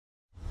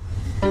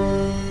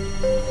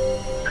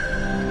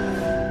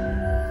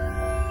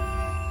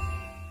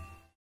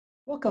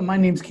Welcome. My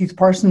name is Keith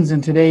Parsons,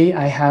 and today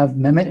I have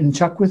Mehmet and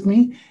Chuck with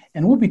me,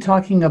 and we'll be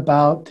talking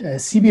about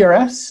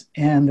CBRS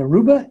and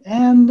Aruba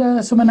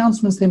and some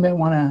announcements they might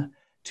want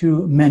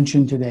to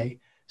mention today.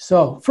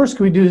 So first,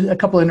 can we do a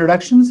couple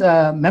introductions?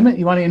 Mehmet,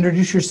 you want to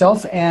introduce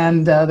yourself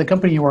and the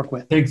company you work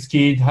with? Thanks,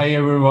 Keith. Hi,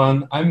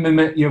 everyone. I'm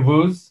Mehmet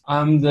Yavuz.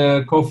 I'm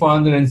the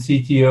co-founder and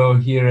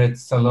CTO here at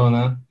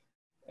Celona,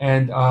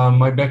 and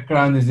my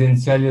background is in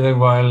cellular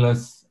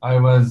wireless. I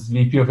was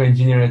VP of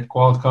Engineering at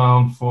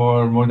Qualcomm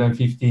for more than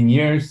 15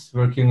 years,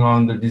 working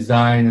on the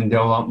design and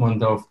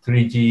development of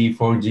 3G,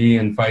 4G,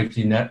 and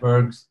 5G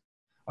networks.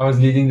 I was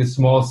leading the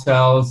small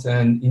cells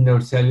and indoor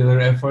cellular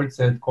efforts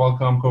at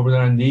Qualcomm Corporate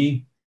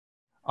R&D.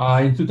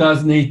 In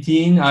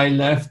 2018, I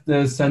left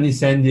sunny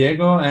San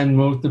Diego and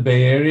moved to the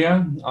Bay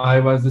Area. I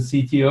was the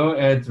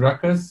CTO at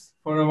Ruckus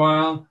for a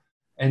while.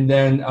 And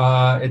then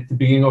at the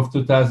beginning of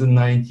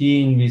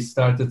 2019, we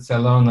started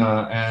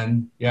Celona.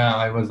 And yeah,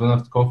 I was one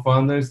of the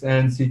co-founders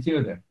and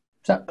CTO there.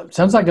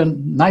 Sounds like a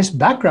nice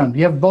background.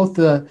 You have both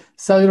the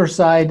cellular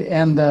side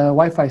and the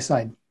Wi-Fi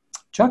side.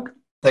 Chuck?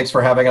 Thanks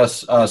for having us.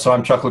 So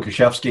I'm Chuck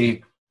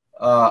Lukaszewski.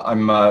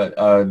 I'm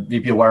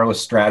VP of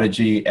Wireless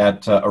Strategy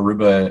at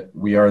Aruba.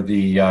 We are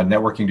the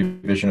networking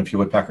division of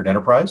Hewlett-Packard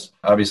Enterprise.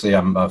 Obviously,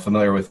 I'm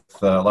familiar with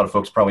a lot of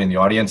folks probably in the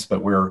audience,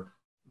 but we're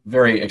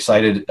very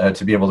excited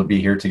to be able to be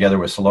here together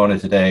with Celona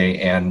today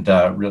and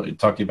really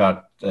talking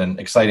about an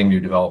exciting new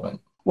development.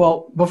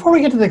 Well, before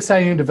we get to the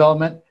exciting new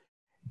development,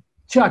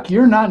 Chuck,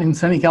 you're not in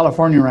sunny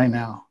California right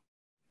now.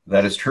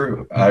 That is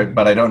true,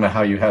 but I don't know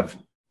how you have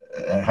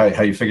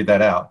how you figured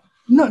that out.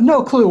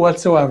 No clue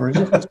whatsoever.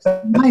 Just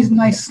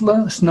nice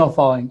snow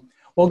falling.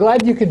 Well,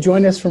 glad you could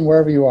join us from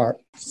wherever you are.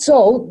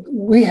 So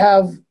we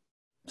have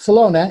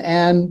Celona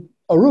and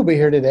Aruba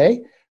here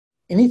today.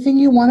 Anything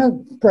you want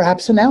to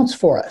perhaps announce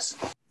for us?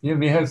 Yeah,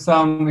 we have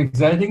some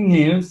exciting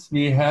news.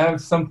 We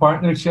have some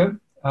partnership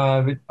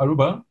with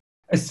Aruba.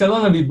 At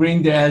Celona, we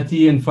bring the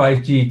LTE and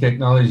 5G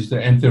technology to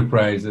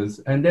enterprises,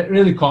 and that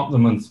really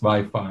complements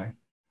Wi-Fi,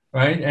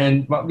 right?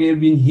 And what we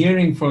have been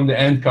hearing from the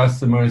end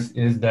customers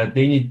is that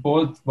they need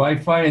both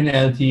Wi-Fi and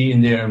LTE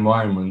in their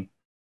environment.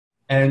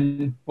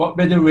 And what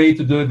better way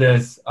to do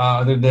this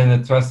other than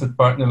a trusted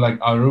partner like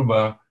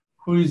Aruba,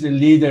 who is a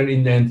leader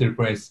in the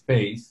enterprise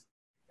space?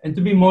 And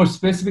to be more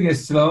specific, at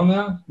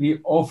Celona, we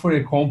offer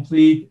a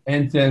complete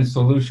end-to-end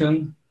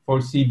solution for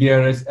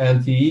CBRS,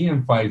 LTE,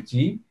 and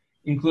 5G,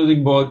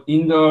 including both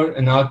indoor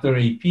and outdoor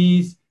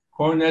APs,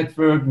 core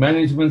network,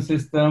 management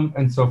system,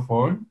 and so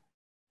forth.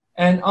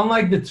 And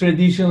unlike the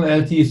traditional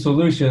LTE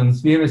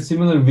solutions, we have a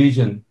similar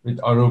vision with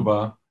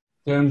Aruba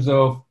in terms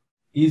of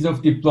ease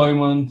of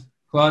deployment,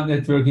 cloud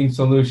networking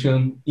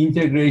solution,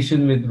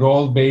 integration with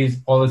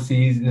role-based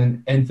policies in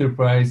an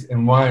enterprise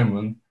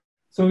environment.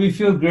 So we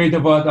feel great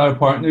about our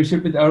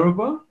partnership with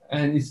Aruba,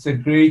 and it's a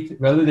great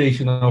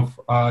validation of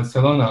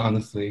Celona,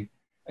 honestly.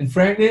 And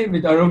frankly,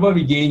 with Aruba,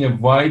 we gain a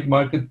wide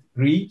market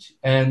reach,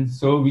 and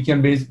so we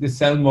can basically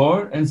sell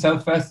more and sell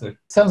faster.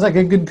 Sounds like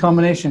a good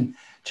combination.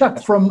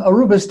 Chuck, from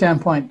Aruba's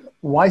standpoint,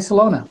 why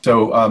Celona?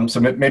 So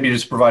maybe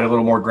just provide a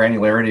little more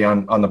granularity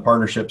on the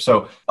partnership.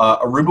 So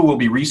Aruba will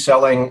be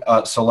reselling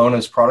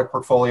Celona's product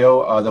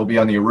portfolio. They'll be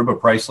on the Aruba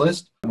price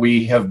list.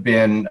 We have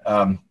been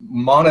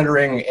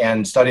monitoring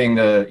and studying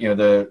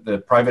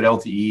the private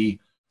LTE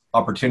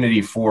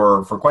opportunity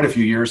for quite a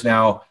few years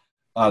now.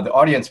 The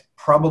audience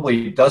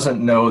probably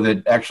doesn't know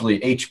that actually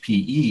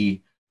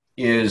HPE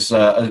is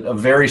a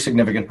very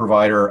significant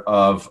provider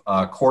of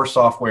core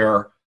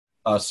software,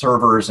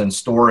 servers and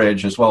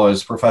storage, as well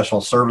as professional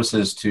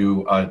services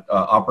to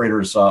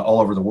operators all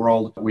over the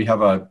world. We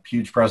have a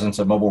huge presence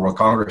at Mobile World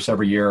Congress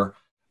every year,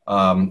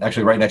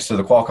 actually right next to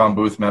the Qualcomm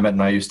booth. Mehmet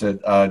and I used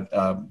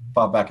to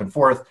pop back and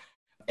forth.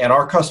 And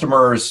our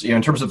customers,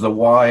 in terms of the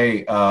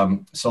why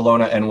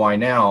Celona and why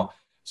now,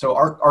 so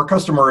our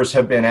customers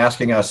have been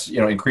asking us,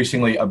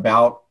 increasingly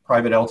about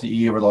private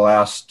LTE over the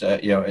last,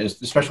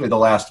 especially the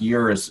last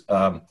year as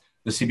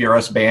the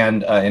CBRS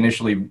band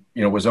initially,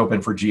 was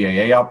open for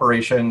GAA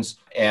operations,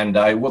 and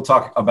I will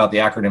talk about the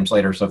acronyms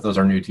later. So if those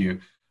are new to you,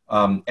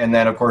 and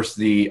then of course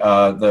the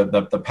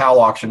PAL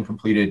auction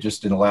completed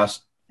just in the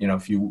last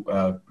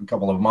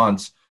couple of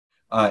months,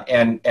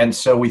 and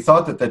so we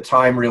thought that the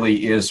time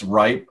really is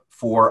ripe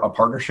for a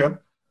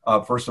partnership.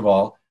 First of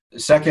all,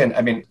 second,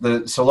 I mean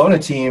the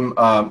Celona team,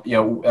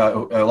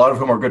 a lot of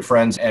whom are good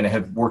friends and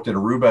have worked at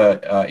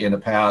Aruba in the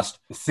past,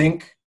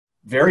 think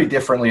very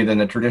differently than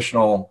the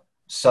traditional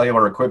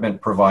cellular equipment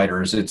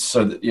providers. It's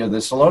so that,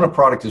 the Celona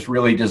product is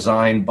really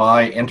designed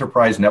by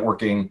enterprise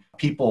networking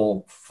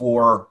people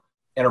for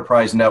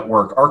enterprise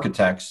network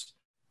architects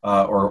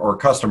or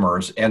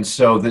customers, and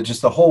so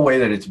just the whole way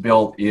that it's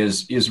built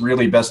is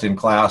really best in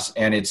class,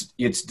 and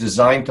it's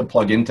designed to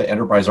plug into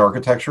enterprise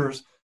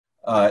architectures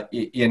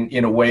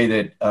in a way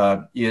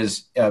that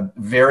is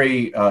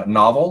very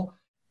novel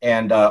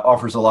and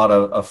offers a lot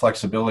of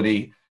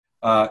flexibility.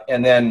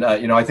 And then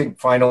I think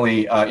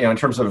finally, in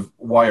terms of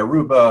why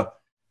Aruba,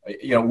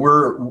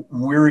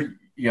 we're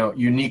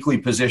uniquely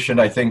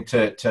positioned, I think,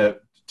 to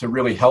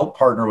really help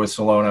partner with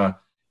Celona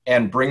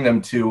and bring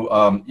them to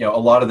a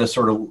lot of the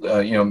sort of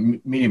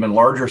medium and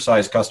larger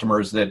size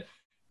customers that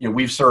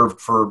we've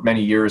served for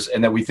many years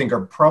and that we think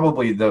are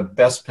probably the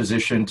best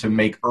positioned to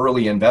make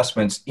early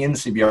investments in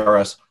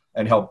CBRS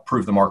and help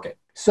prove the market.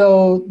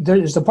 So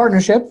there's a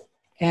partnership,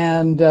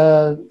 and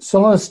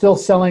Celona is still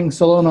selling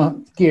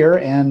Celona gear,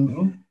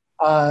 and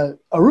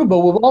Aruba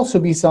will also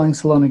be selling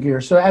Celona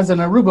gear. So as an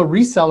Aruba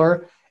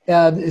reseller,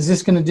 is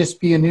this going to just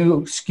be a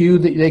new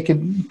SKU that they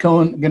could go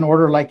and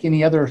order like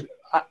any other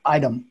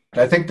item?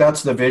 I think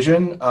that's the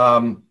vision.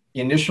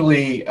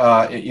 Initially,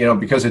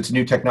 because it's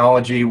new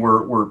technology,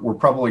 we're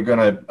probably going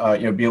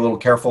to be a little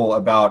careful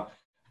about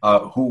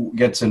who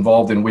gets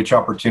involved in which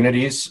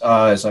opportunities,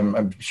 as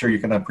I'm sure you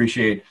can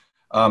appreciate.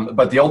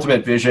 But the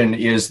ultimate vision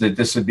is that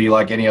this would be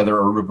like any other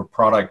Aruba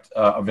product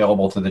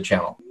available to the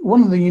channel.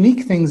 One of the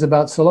unique things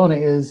about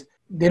Celona is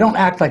they don't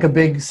act like a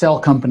big cell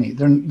company.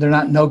 They're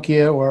not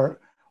Nokia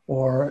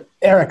or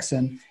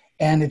Ericsson,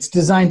 and it's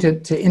designed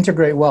to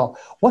integrate well.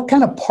 What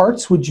kind of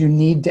parts would you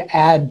need to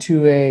add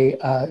to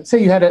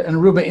say you had an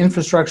Aruba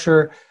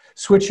infrastructure,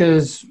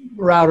 switches,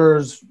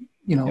 routers,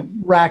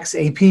 racks,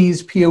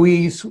 APs,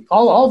 PoEs,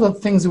 all the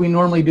things that we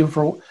normally do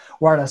for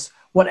wireless?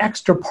 What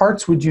extra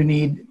parts would you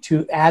need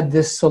to add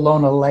this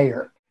Celona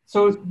layer?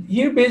 So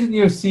here basically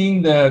you're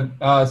seeing the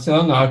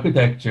Celona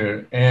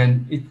architecture,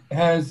 and it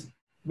has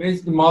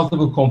basically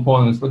multiple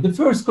components. But the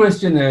first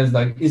question is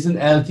isn't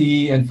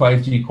LTE and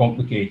 5G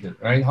complicated,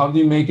 right? How do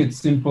you make it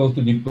simple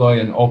to deploy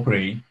and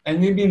operate? And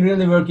we've been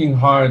really working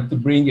hard to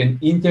bring an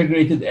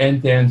integrated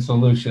end-to-end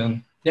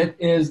solution that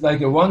is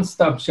like a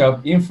one-stop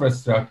shop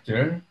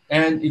infrastructure,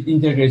 and it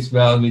integrates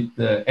well with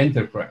the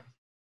enterprise.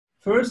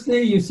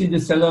 Firstly, you see the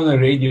Celona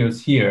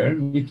radios here,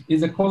 which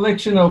is a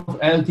collection of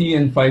LTE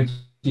and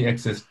 5G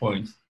access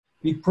points.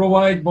 We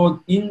provide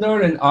both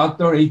indoor and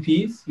outdoor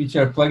APs, which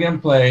are plug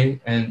and play,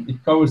 and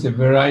it covers a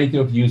variety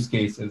of use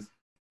cases.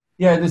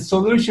 Yeah, the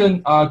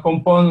solution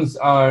components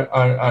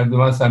are the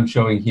ones I'm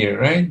showing here,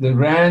 right? The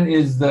RAN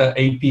is the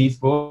APs,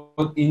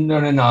 both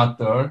indoor and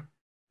outdoor.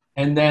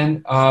 And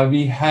then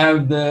we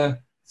have the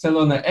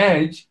Celona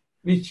Edge,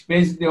 which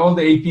basically all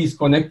the APs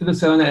connect to the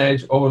Celona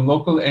Edge over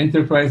local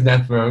enterprise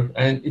network,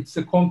 and it's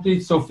a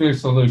complete software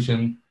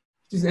solution,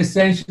 which is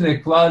essentially a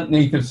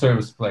cloud-native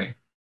service play.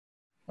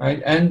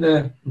 Right? And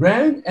the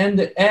RAN and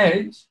the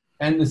Edge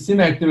and the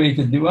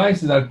SIM-activated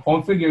devices are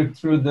configured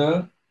through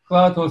the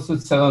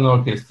cloud-hosted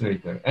Celona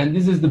orchestrator. And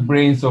this is the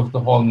brains of the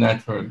whole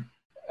network.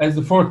 As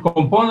the fourth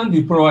component,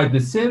 we provide the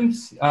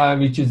SIMs,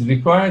 which is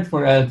required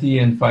for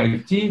LTE and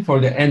 5G for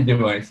the end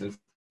devices.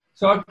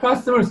 So our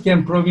customers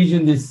can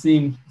provision the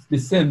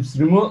SIMs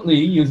remotely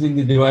using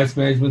the device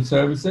management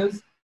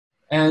services.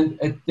 And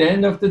at the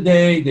end of the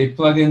day, they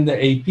plug in the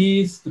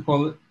APs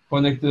to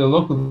connect to the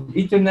local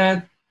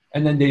Ethernet,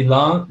 and then they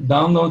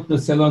download the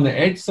Celona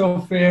Edge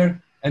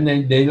software, and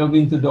then they log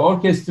into the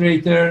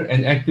orchestrator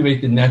and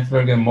activate the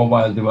network and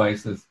mobile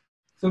devices.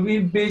 So we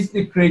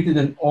basically created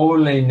an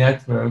overlay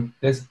network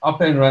that's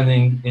up and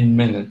running in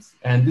minutes.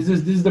 And this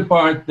is the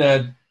part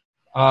that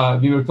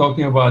we were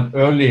talking about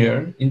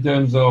earlier in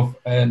terms of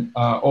an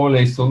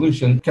overlay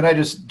solution. Can I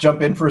just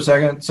jump in for a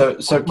second? So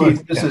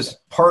Keith, this is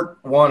part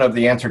one of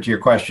the answer to your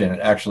question,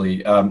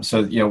 actually.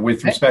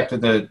 With respect to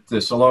the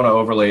Celona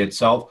overlay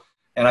itself,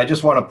 and I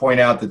just want to point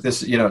out that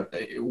this,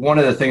 one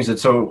of the things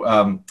that's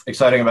so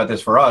exciting about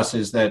this for us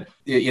is that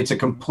it's a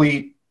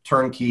complete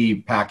turnkey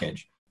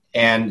package.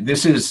 And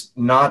this is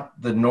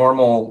not the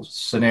normal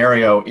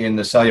scenario in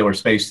the cellular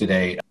space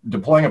today.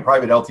 Deploying a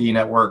private LTE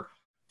network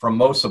from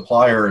most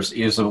suppliers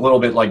is a little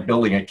bit like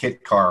building a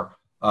kit car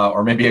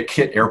or maybe a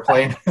kit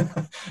airplane.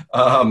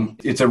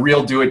 It's a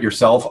real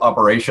do-it-yourself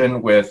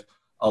operation with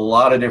a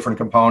lot of different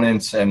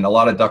components and a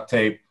lot of duct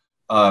tape.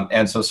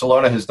 And so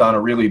Celona has done a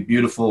really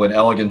beautiful and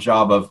elegant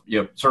job of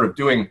sort of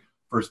doing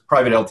for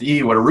private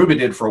LTE what Aruba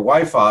did for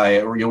Wi-Fi.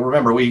 You'll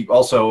remember we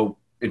also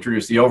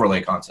introduced the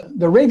overlay concept.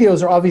 The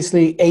radios are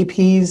obviously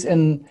APs,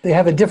 and they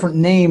have a different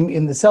name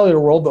in the cellular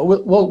world, but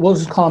we'll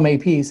just call them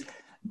APs.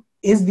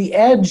 Is the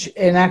Edge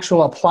an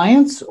actual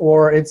appliance,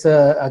 or it's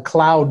a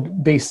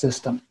cloud-based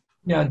system?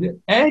 Yeah, the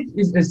Edge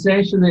is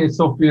essentially a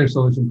software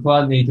solution,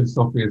 cloud-native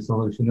software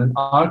solution, and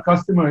our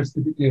customers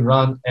typically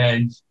run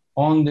Edge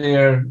on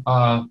their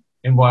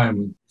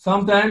environment.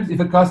 Sometimes if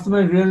a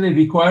customer really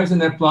requires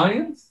an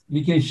appliance,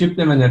 we can ship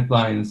them an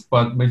appliance,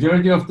 but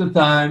majority of the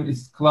time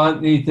it's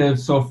cloud-native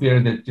software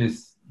that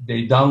just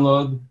they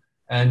download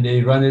and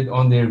they run it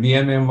on their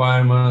VM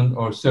environment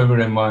or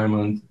server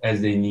environment as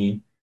they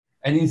need.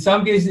 And in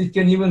some cases, it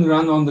can even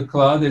run on the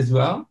cloud as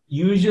well.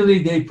 Usually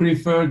they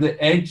prefer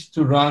the Edge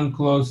to run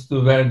close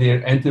to where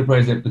their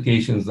enterprise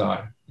applications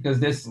are, because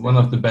that's one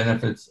of the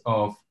benefits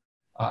of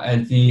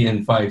LTE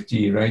and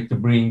 5G, right? To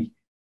bring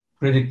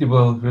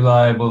predictable,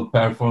 reliable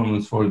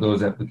performance for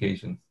those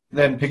applications.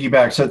 Then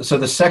piggyback. So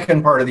the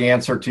second part of the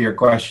answer to your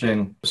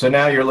question, so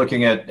now you're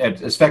looking at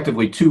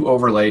effectively two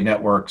overlay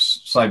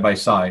networks side by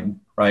side,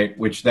 right?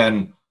 Which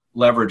then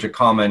leverage a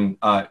common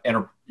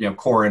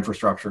core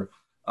infrastructure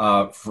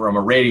from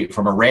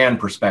a RAN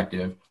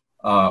perspective.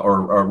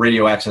 or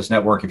radio access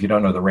network. If you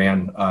don't know the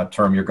RAN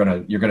term, you're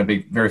gonna be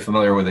very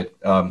familiar with it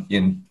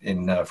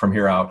from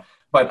here out.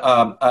 But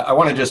I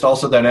want to just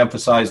also then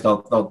emphasize the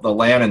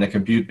LAN and the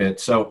compute bit.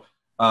 So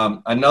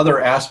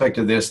another aspect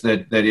of this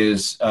that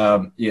is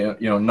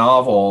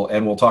novel,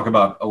 and we'll talk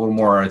about a little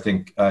more, I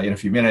think, in a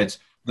few minutes.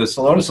 The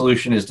Celona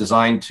solution is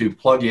designed to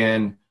plug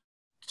in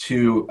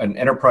to an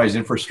enterprise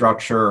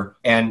infrastructure,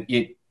 and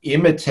it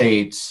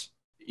imitates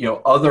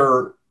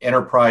other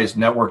enterprise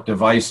network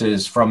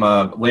devices from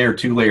a layer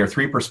 2, layer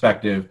 3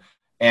 perspective.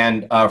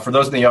 And for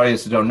those in the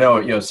audience that don't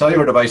know,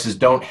 cellular devices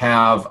don't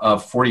have a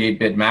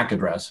 48-bit MAC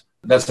address.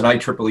 That's an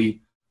IEEE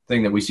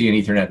thing that we see in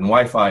Ethernet and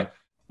Wi-Fi.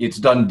 It's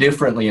done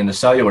differently in the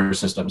cellular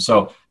system.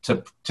 So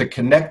to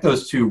connect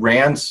those two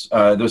RANs,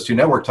 those two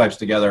network types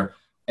together,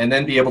 and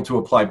then be able to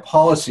apply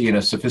policy in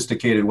a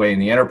sophisticated way in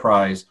the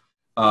enterprise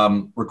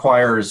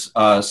requires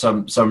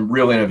some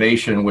real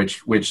innovation,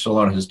 which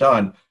Celona has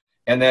done.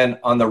 And then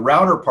on the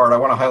router part, I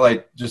want to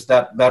highlight just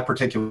that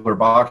particular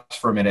box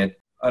for a minute.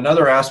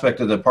 Another aspect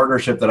of the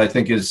partnership that I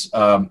think is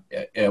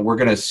we're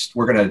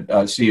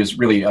gonna see is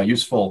really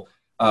useful.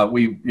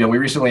 We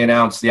recently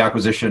announced the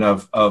acquisition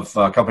of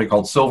a company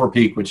called Silver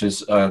Peak, which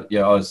is a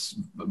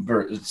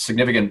very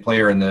significant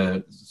player in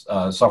the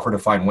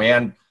software-defined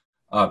WAN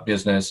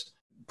business.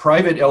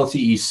 Private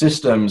LTE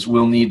systems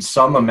will need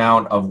some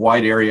amount of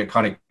wide area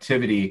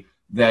connectivity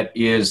that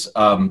is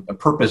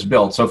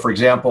purpose-built. So, for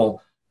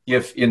example,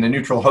 if in the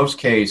neutral host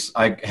case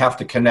I have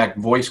to connect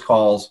voice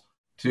calls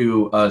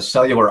to a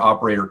cellular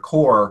operator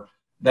core,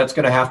 that's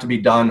going to have to be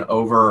done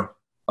over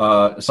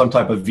some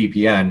type of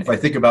VPN. If I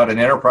think about an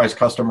enterprise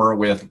customer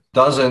with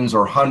dozens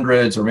or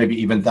hundreds or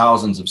maybe even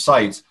thousands of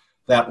sites,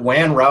 that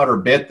WAN router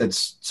bit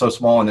that's so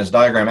small in this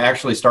diagram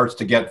actually starts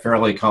to get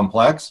fairly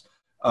complex.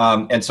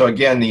 And so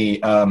again, the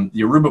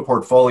Aruba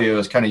portfolio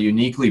is kind of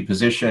uniquely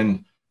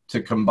positioned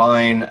to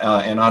combine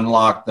and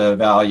unlock the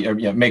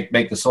value, make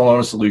the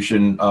Celona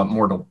solution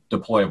more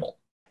deployable.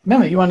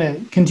 Mehmet, you want to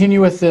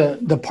continue with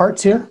the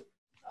parts here?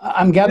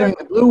 I'm gathering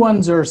the blue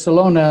ones are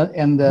Celona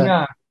and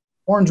the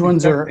orange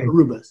ones are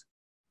Arubas.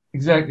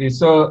 Exactly.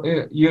 So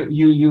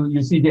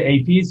you see the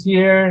APs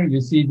here,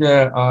 you see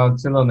the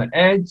Celona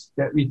Edge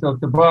that we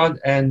talked about,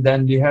 and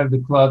then we have the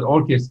cloud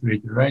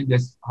orchestrator, right?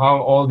 That's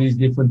how all these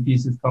different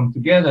pieces come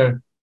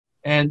together.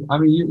 And I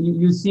mean,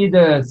 you see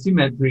the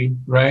symmetry,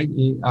 right,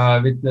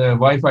 with the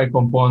Wi-Fi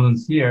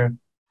components here.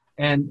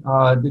 And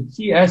the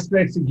key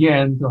aspects,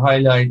 again, to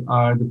highlight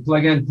are the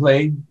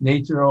plug-and-play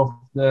nature of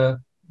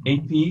the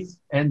APs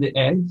and the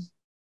Edge.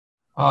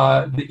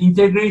 The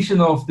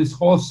integration of this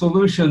whole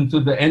solution to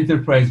the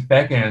enterprise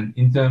backend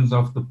in terms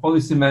of the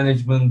policy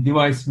management,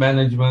 device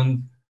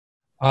management,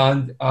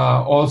 and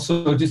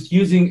also just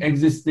using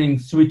existing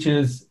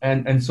switches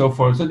and so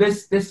forth. So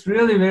that's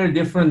really very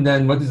different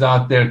than what is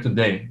out there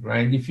today,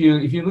 right? If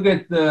you look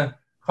at the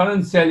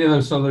current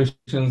cellular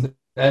solutions,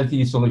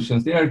 LTE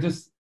solutions, they are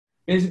just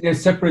basically a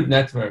separate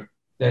network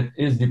that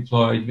is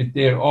deployed with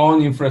their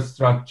own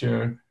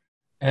infrastructure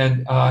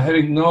and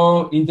having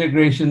no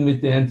integration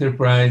with the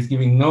enterprise,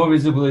 giving no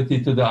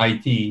visibility to the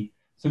IT.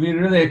 So we're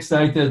really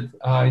excited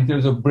in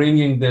terms of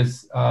bringing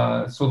this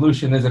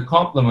solution as a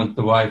complement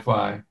to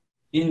Wi-Fi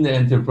in the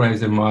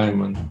enterprise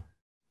environment.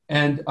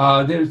 And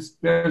there's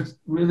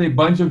really a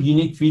bunch of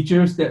unique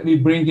features that we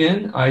bring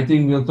in. I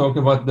think we'll talk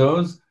about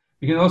those.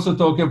 We can also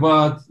talk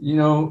about,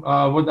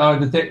 what are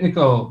the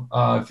technical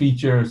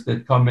features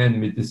that come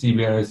in with the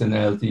CBRS and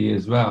LTE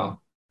as well.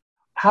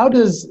 How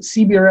does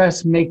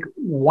CBRS make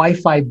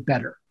Wi-Fi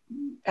better?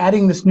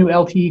 Adding this new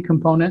LTE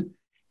component,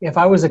 if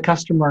I was a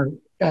customer,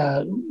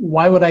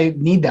 why would I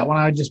need that? Why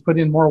don't I just put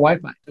in more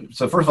Wi-Fi?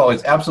 So first of all,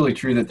 it's absolutely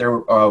true that there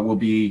will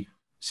be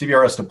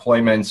CBRS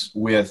deployments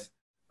with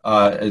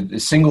a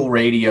single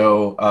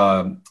radio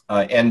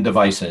end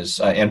devices,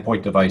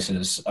 endpoint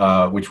devices,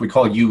 which we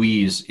call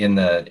UEs in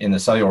the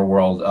cellular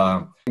world.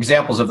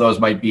 Examples of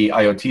those might be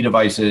IoT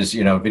devices,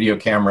 video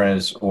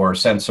cameras or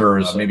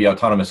sensors, maybe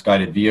autonomous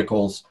guided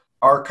vehicles.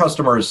 Our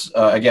customers,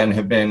 again,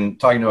 have been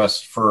talking to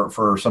us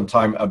for some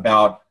time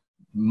about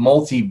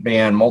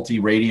multi-band,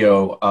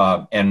 multi-radio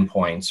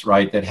endpoints,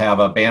 right, that have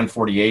a band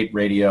 48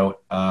 radio,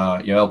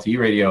 LTE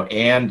radio,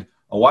 and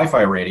a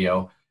Wi-Fi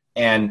radio,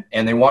 and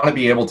they want to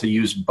be able to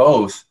use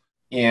both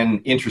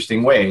in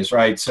interesting ways,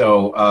 right?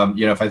 So,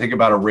 if I think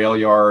about a rail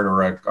yard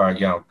or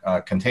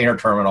a container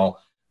terminal,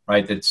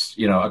 right, that's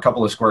a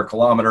couple of square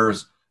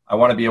kilometers, I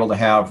want to be able to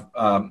have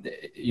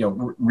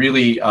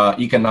really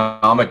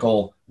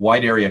economical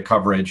wide area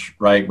coverage,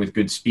 right, with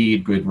good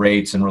speed, good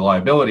rates, and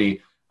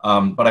reliability.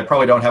 But I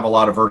probably don't have a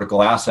lot of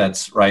vertical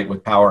assets, right,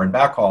 with power and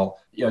backhaul.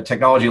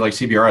 Technology like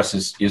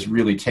CBRS is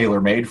really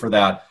tailor-made for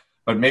that.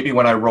 But maybe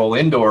when I roll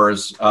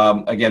indoors,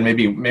 again,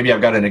 maybe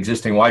I've got an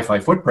existing Wi-Fi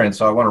footprint,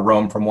 so I want to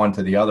roam from one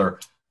to the other.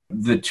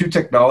 The two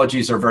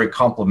technologies are very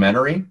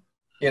complementary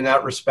in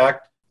that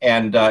respect,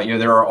 and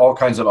there are all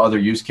kinds of other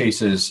use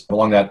cases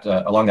along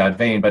that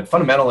vein. But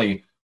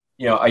fundamentally,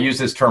 I used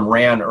this term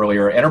RAN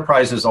earlier.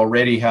 Enterprises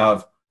already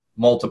have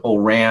multiple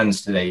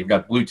RANs today. You've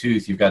got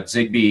Bluetooth, you've got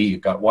Zigbee,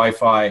 you've got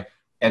Wi-Fi,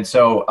 And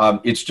so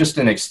it's just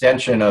an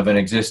extension of an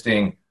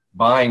existing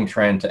buying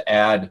trend to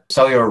add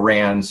cellular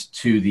RANs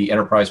to the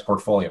enterprise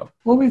portfolio.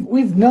 Well,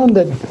 we've known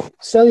that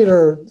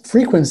cellular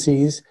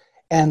frequencies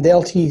and the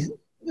LTE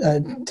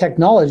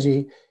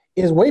technology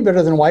is way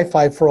better than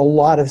Wi-Fi for a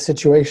lot of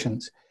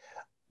situations.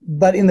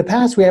 But in the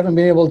past, we haven't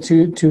been able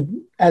to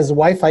as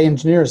Wi-Fi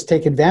engineers,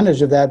 take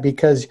advantage of that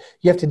because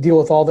you have to deal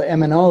with all the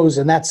MNOs,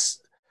 and that's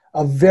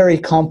a very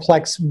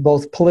complex,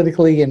 both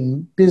politically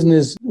and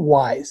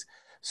business-wise.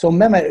 So,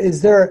 Mehmet,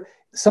 is there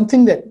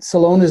something that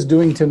Celona is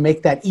doing to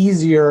make that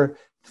easier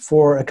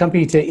for a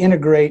company to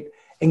integrate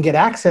and get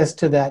access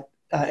to that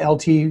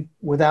LTE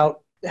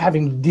without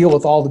having to deal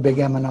with all the big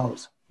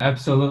MNOs?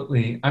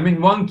 Absolutely. I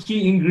mean, one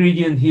key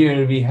ingredient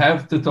here we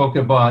have to talk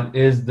about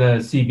is the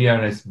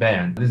CBRS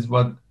band. This is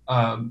what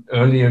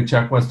earlier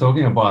Chuck was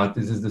talking about.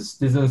 This is the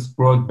Citizens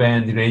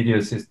Broadband Radio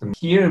System.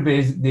 Here,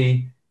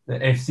 basically, the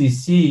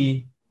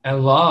FCC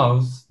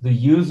allows the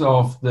use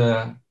of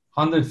the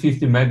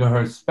 150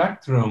 megahertz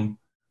spectrum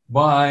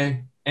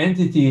by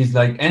entities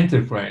like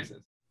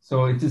enterprises.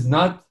 So it is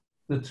not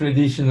the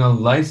traditional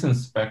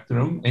licensed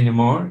spectrum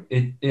anymore.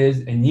 It is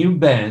a new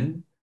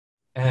band,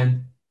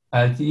 and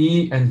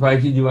LTE and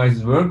 5G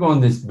devices work on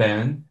this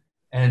band,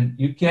 and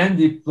you can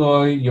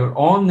deploy your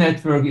own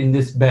network in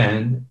this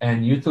band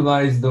and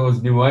utilize those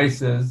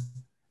devices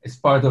as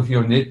part of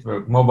your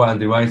network, mobile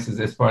devices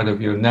as part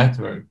of your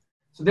network.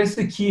 So that's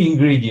the key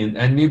ingredient,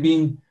 and we've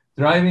been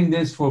driving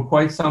this for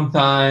quite some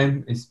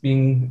time. It's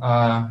been,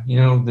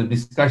 the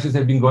discussions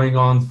have been going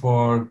on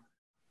for,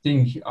 I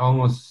think,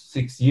 almost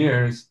 6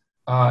 years.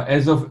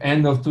 As of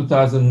end of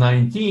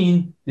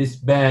 2019, this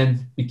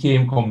band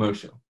became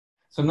commercial.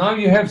 So now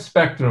you have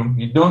spectrum.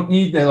 You don't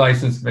need the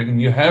licensed spectrum.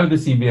 You have the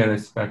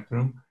CBRS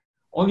spectrum.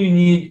 All you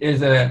need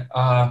is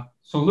a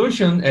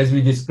solution, as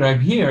we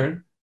described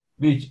here,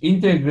 which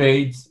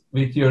integrates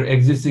with your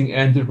existing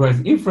enterprise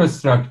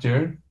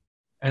infrastructure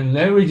and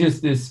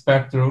leverages this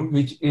spectrum,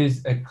 which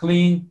is a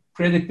clean,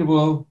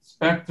 predictable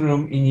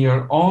spectrum in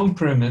your own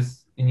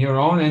premise, in your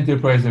own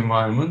enterprise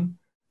environment,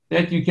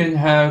 that you can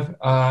have,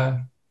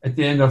 at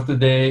the end of the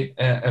day,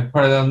 a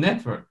parallel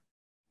network.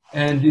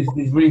 And this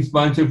brings a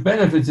bunch of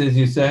benefits, as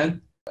you said,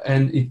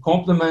 and it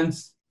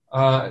complements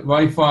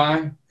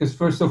Wi-Fi, because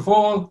first of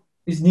all,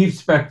 it's new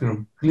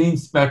spectrum, clean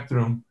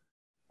spectrum,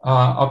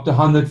 up to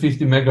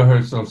 150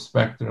 megahertz of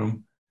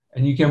spectrum.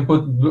 And you can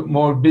put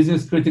more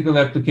business-critical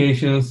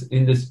applications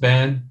in this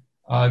band.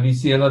 We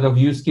see a lot of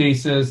use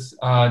cases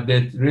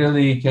that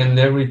really can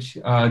leverage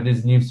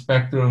this new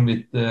spectrum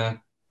with the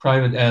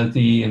private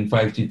LTE and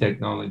 5G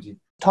technology.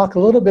 Talk a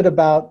little bit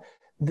about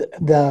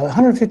the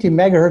 150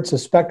 megahertz of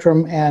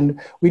spectrum,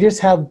 and we just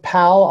have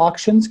PAL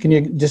auctions. Can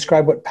you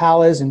describe what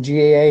PAL is and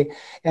GAA,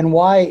 and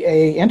why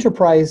a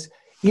enterprise,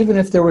 even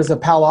if there was a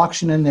PAL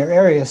auction in their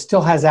area,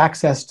 still has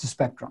access to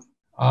spectrum?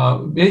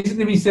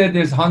 Basically, we said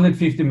there's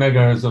 150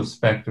 megahertz of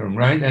spectrum,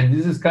 right? And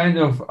this is kind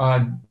of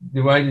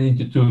divided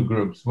into two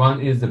groups.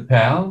 One is the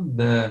PAL,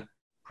 the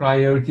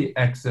priority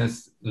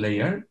access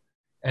layer,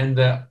 and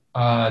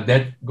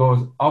that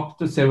goes up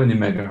to 70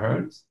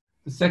 megahertz.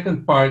 The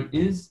second part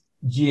is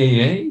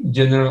GAA,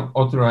 General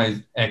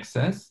Authorized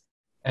Access,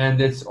 and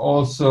that's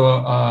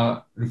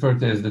also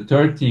referred to as the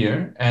third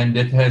tier, and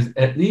that has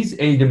at least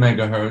 80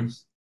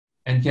 megahertz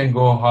and can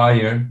go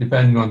higher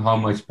depending on how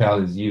much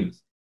PAL is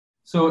used.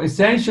 So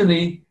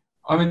essentially,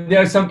 I mean,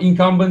 there are some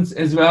incumbents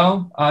as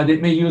well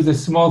that may use a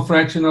small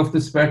fraction of the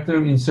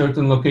spectrum in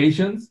certain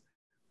locations,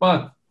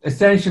 but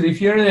essentially,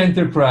 if you're an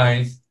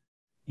enterprise,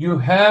 you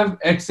have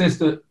access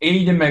to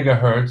 80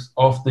 megahertz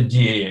of the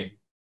GAA.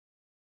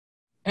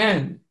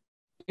 And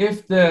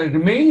if the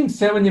remaining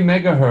 70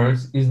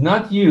 megahertz is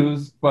not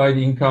used by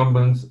the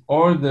incumbents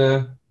or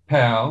the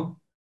PAL,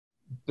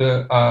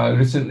 the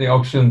recently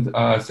auctioned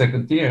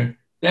second tier,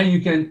 then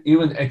you can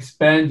even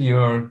expand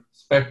your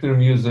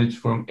spectrum usage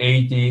from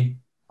 80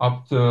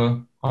 up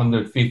to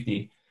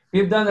 150.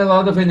 We've done a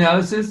lot of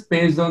analysis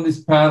based on this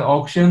PAL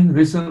auction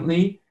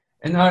recently,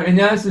 and our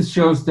analysis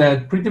shows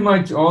that pretty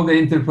much all the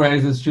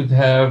enterprises should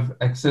have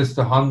access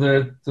to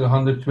 100 to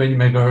 120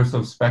 megahertz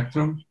of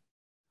spectrum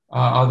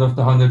out of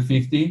the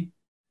 150.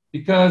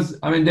 Because,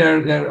 I mean,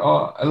 there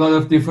are a lot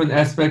of different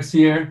aspects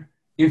here.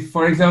 If,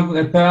 for example,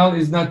 a PAL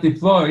is not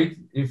deployed,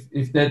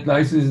 if that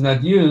license is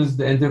not used,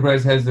 the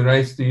enterprise has the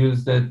rights to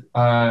use that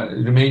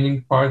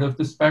remaining part of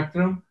the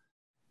spectrum.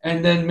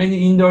 And then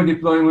many indoor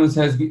deployments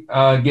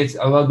gets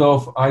a lot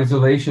of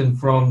isolation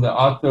from the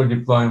outdoor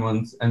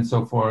deployments and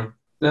so forth.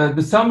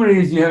 The summary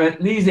is you have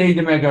at least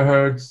 80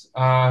 megahertz,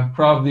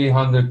 probably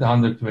 100 to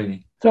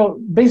 120. So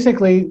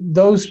basically,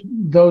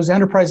 those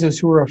enterprises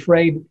who are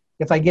afraid,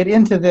 if I get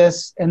into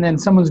this and then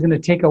someone's going to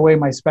take away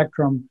my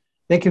spectrum,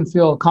 they can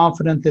feel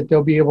confident that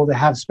they'll be able to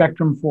have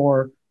spectrum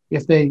for,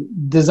 if they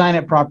design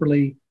it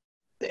properly,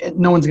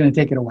 no one's going to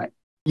take it away.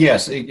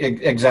 Yes,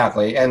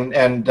 exactly.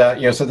 And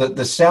so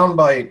the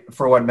soundbite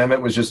for what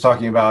Mehmet was just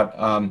talking about,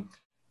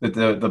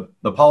 that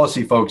the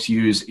policy folks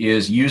use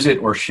is use it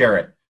or share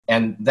it.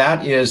 And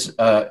that is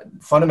a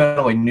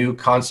fundamentally new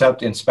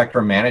concept in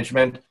spectrum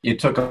management. It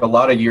took a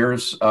lot of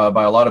years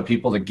by a lot of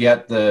people to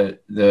get the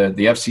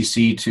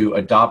FCC to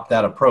adopt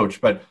that approach.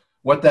 But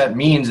what that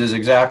means is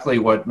exactly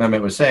what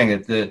Mehmet was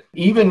saying, that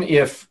even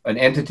if an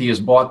entity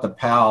has bought the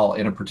PAL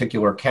in a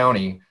particular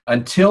county,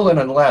 until and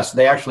unless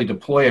they actually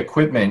deploy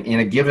equipment in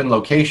a given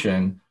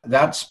location,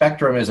 that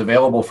spectrum is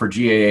available for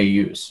GAA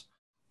use.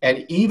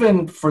 And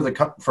even for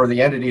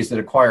the entities that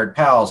acquired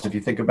PALs, if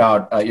you think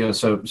about,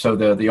 so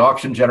the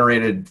auction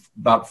generated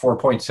about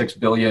 4.6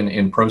 billion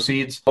in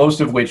proceeds,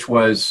 most of which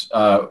was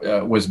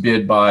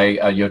bid by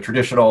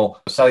traditional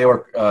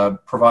cellular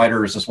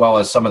providers as well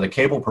as some of the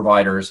cable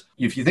providers.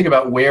 If you think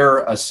about where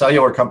a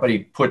cellular company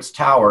puts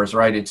towers,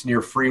 right, it's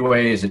near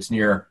freeways, it's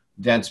near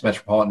dense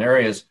metropolitan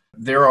areas.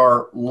 There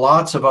are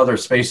lots of other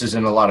spaces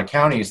in a lot of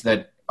counties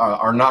that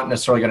are not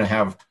necessarily going to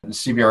have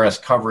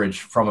CBRS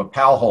coverage from a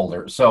PAL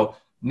holder. So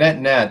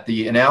net,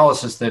 the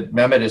analysis that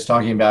Mehmet is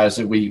talking about is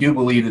that we do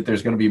believe that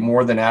there's going to be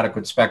more than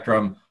adequate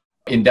spectrum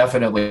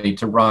indefinitely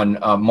to run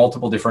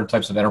multiple different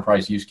types of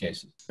enterprise use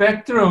cases.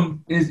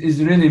 Spectrum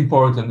is really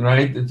important,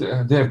 right?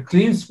 To have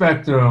clean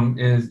spectrum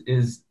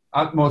is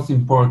utmost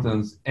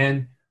importance.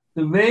 And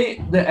the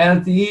way the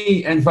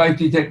LTE and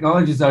 5G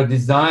technologies are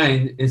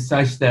designed is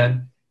such that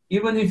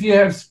even if you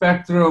have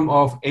spectrum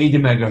of 80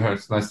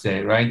 megahertz, let's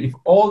say, right? If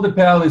all the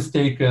PAL is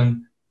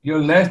taken,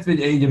 you're left with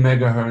 80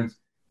 megahertz.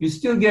 You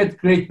still get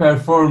great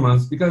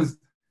performance because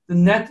the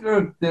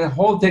network, the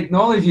whole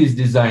technology is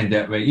designed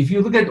that way. If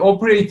you look at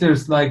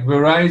operators like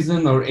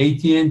Verizon or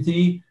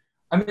AT&T,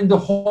 I mean, the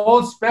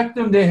whole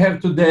spectrum they have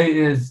today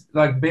is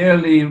like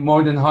barely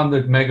more than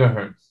 100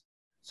 megahertz.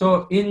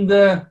 So in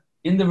the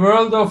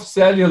world of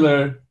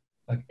cellular,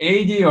 like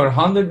 80 or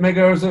 100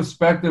 megahertz of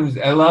spectrum is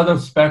a lot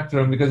of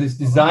spectrum because it's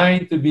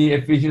designed to be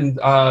efficient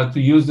to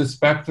use the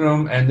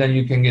spectrum, and then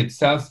you can get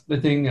cell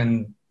splitting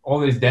and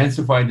always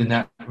densify the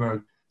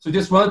network. So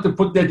just wanted to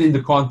put that in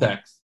the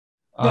context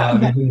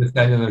within the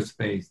cellular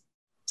space.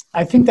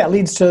 I think that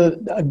leads to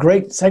a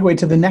great segue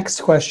to the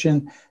next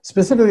question,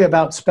 specifically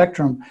about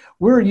spectrum.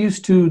 We're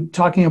used to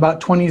talking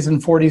about 20s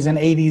and 40s and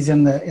 80s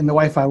in the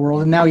Wi-Fi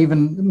world, and now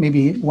even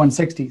maybe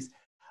 160s.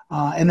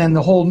 And then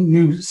the whole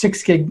new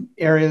 6 gig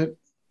area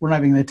we're not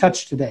even going to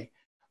touch today.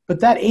 But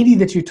that 80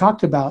 that you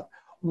talked about,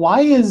 why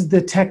is the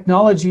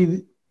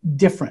technology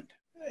different?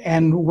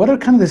 And what are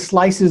kind of the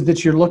slices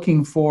that you're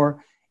looking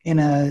for in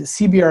a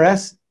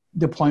CBRS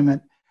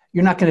deployment?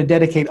 You're not going to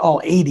dedicate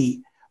all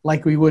 80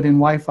 like we would in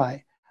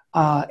Wi-Fi.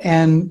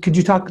 And could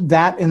you talk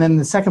that? And then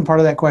the second part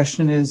of that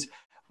question is,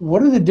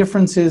 what are the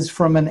differences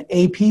from an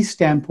AP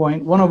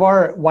standpoint? One of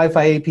our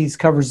Wi-Fi APs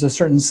covers a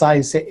certain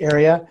size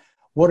area.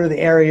 What are the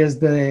areas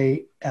that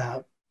a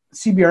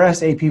CBRS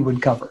AP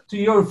would cover? To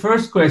your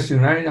first question,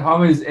 right?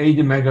 How is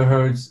 80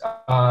 megahertz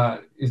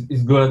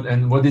is good,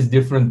 and what is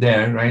different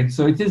there, right?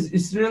 So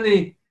it's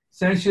really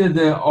essentially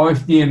the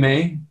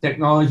OFDMA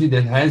technology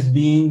that has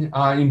been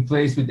in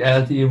place with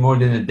LTE more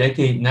than a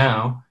decade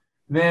now,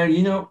 where,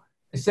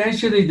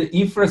 essentially the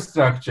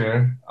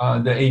infrastructure,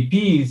 the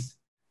APs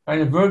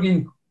kind of work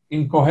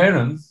in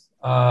coherence,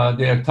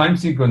 they are time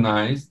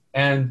synchronized,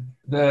 and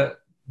the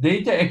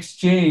data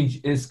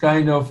exchange is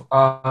kind of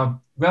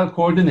well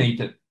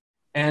coordinated.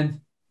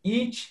 And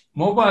each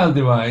mobile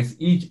device,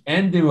 each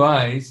end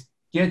device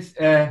gets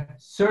a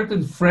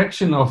certain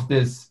fraction of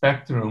this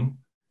spectrum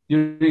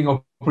during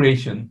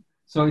operation.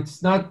 So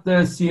it's not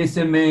the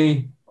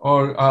CSMA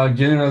or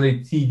generally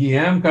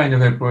TDM kind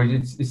of approach.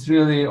 It's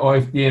really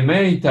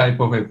OFDMA type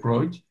of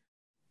approach.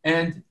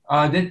 And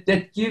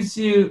that gives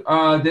you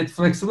that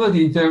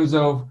flexibility in terms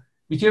of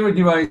whichever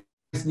device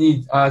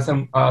needs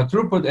some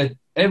throughput at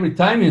every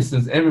time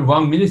instance, every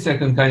 1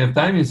 millisecond kind of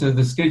time instance,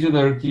 the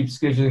scheduler keeps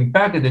scheduling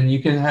packet, and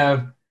you can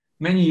have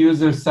many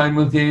users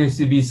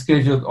simultaneously be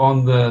scheduled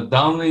on the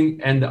downlink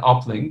and the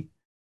uplink.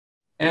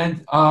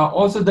 And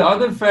also the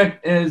other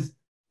fact is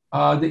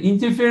the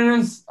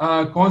interference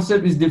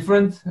concept is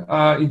different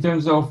in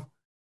terms of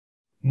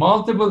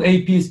multiple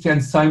APs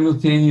can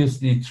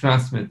simultaneously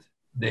transmit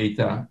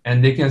data,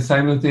 and they can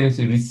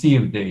simultaneously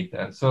receive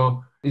data.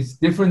 So it's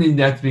different in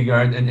that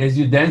regard. And as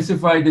you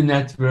densify the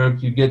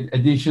network, you get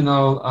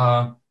additional,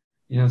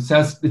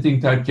 cell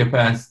splitting type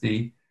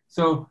capacity.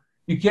 So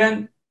you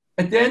can,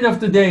 at the end of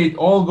the day, it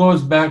all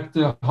goes back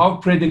to how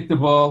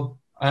predictable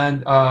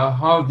and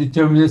how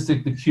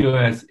deterministic the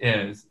QoS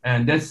is.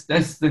 And that's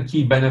the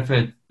key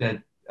benefit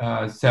that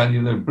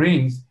cellular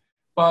brings.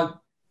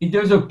 But in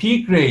terms of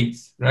peak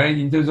rates, right,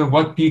 in terms of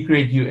what peak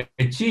rate you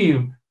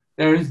achieve,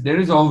 there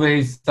is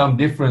always some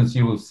difference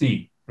you will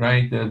see.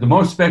 Right, the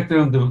more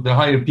spectrum, the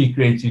higher peak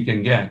rates you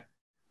can get.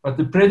 But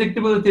the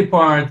predictability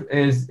part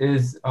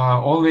is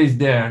always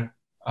there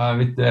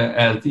with the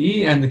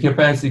LTE, and the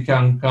capacity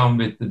can come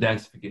with the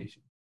densification.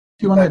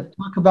 Do you want to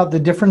talk about the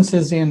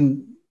differences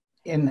in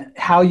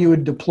how you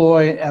would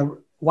deploy a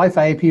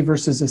Wi-Fi AP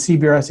versus a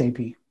CBRS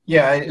AP?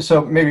 Yeah,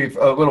 so maybe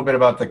a little bit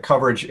about the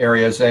coverage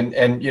areas, and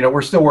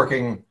we're still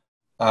working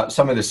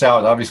some of this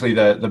out. Obviously,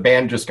 the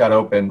band just got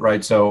opened,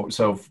 right? So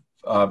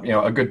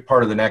a good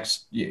part of the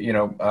next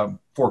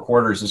 4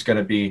 quarters is going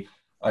to be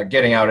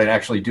getting out and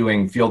actually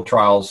doing field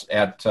trials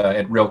at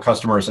real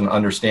customers and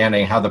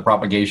understanding how the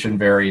propagation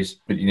varies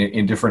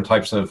in different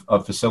types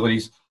of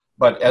facilities.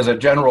 But as a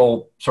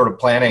general sort of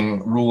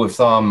planning rule of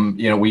thumb,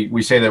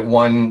 we say that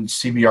one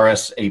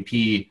CBRS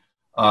AP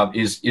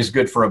is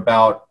good for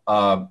about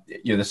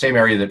the same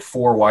area that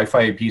 4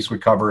 Wi-Fi APs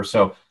would cover.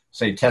 So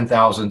say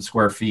 10,000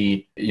 square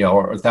feet,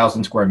 or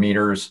 1,000 square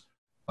meters,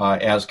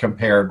 as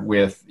compared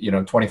with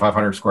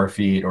 2,500 square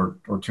feet or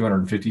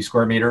 250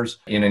 square meters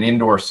in an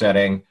indoor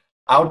setting.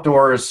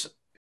 Outdoors,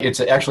 it's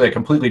actually a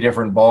completely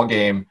different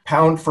ballgame.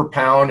 Pound for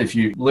pound, if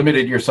you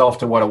limited yourself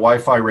to what a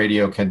Wi-Fi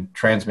radio can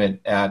transmit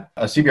at,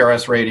 a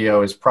CBRS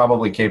radio is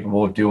probably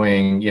capable of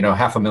doing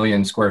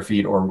 500,000 square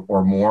feet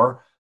or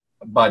more.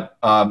 But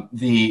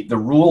the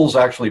rules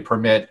actually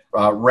permit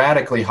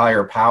radically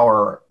higher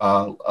power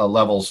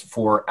levels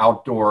for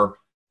outdoor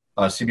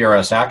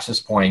CBRS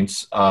access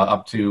points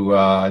up to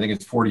I think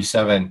it's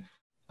 47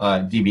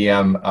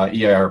 dBm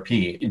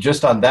EIRP.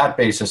 Just on that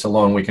basis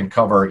alone, we can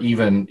cover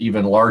even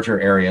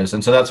larger areas.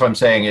 And so that's what I'm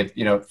saying.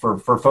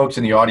 For folks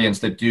in the audience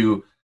that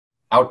do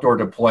outdoor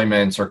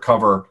deployments or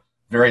cover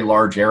very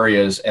large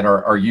areas and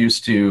are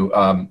used to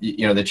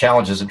the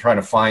challenges in trying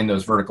to find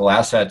those vertical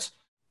assets,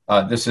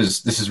 this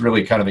is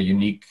really kind of a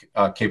unique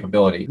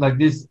capability. Like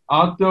this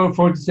outdoor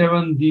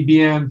 47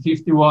 dBm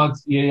 50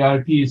 watts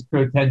EIRP is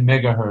per 10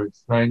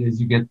 megahertz, right? As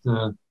you get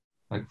to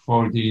like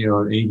 40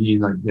 or 80,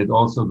 like that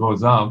also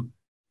goes up.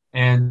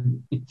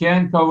 And it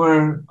can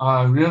cover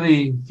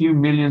really few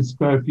million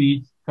square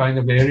feet kind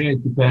of area.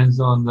 It depends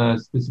on the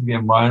specific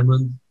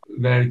environment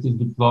where it is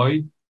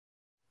deployed.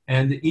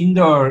 And the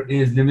indoor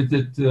is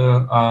limited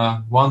to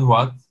 1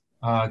 watt,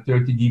 30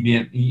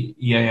 dBm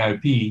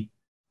EIRP.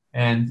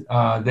 And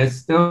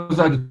those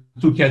are the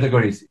two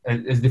categories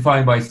as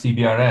defined by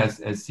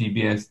CBRS as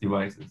CBS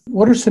devices.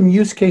 What are some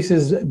use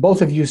cases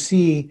both of you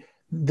see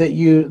that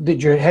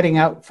you're heading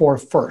out for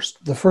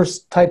first? The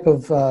first type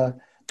of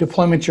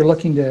deployment you're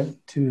looking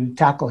to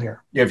tackle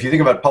here? Yeah, if you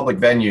think about public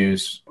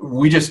venues,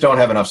 we just don't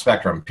have enough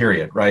spectrum,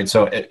 period, right?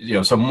 So,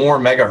 so more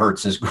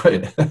megahertz is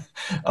good.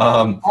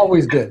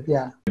 Always good,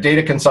 yeah.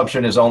 Data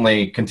consumption is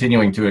only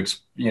continuing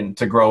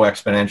to grow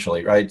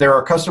exponentially, right? There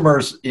are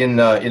customers in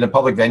the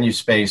public venue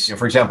space,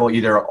 for example,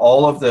 either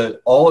all of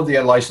the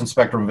unlicensed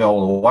spectrum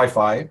available to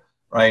Wi-Fi,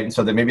 right? And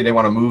so that maybe they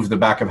want to move the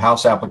back of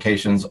house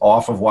applications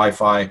off of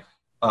Wi-Fi,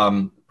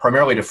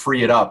 primarily to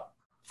free it up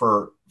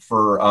for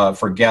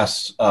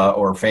guests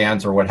or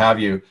fans or what have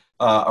you.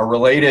 A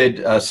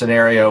related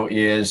scenario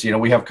is,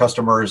 we have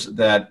customers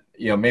that,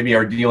 maybe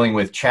are dealing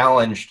with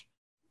challenged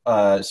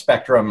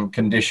spectrum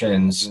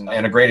conditions.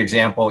 And a great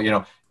example,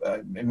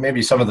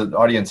 maybe some of the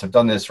audience have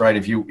done this, right?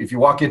 If you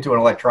walk into an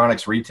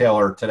electronics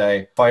retailer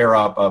today, fire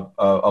up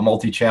a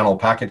multi-channel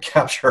packet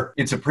capture,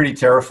 it's a pretty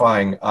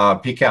terrifying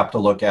PCAP to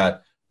look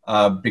at.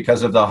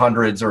 Because of the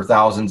hundreds or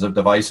thousands of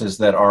devices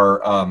that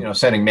are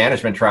sending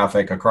management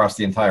traffic across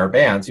the entire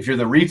bands. If you're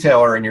the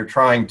retailer and you're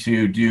trying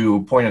to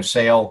do point of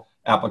sale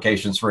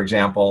applications, for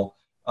example,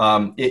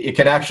 it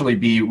can actually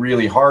be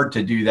really hard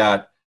to do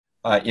that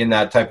in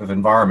that type of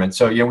environment.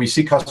 So we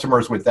see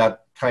customers with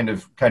that kind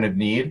of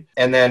need.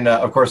 And then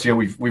of course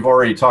we've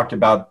already talked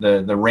about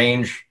the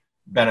range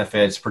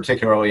benefits,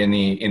 particularly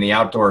in the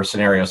outdoor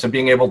scenario. So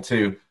being able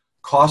to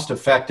cost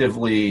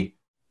effectively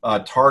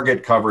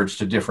target coverage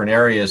to different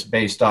areas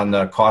based on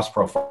the cost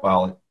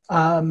profile.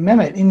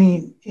 Mehmet,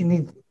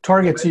 any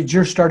targets that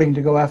you're starting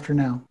to go after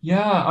now?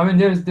 Yeah, I mean,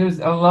 there's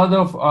a lot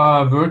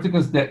of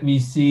verticals that we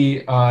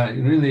see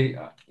really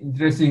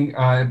interesting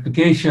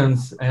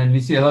applications, and we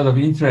see a lot of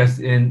interest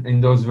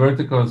in those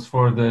verticals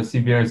for the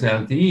CBRS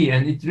LTE,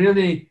 and it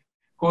really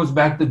goes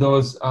back to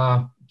those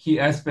key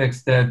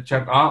aspects that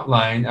Chuck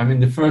outlined. I mean,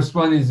 the first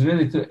one is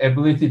really the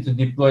ability to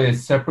deploy a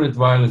separate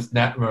wireless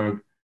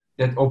network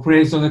that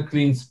operates on a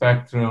clean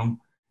spectrum,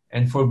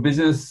 and for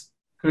business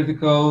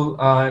critical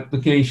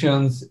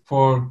applications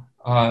for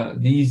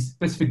these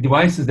specific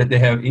devices that they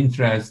have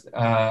interest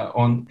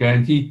on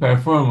guaranteed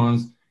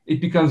performance,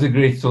 it becomes a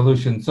great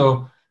solution.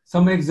 So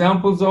some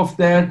examples of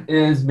that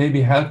is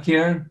maybe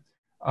healthcare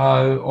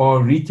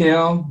or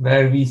retail,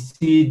 where we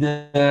see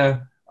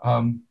the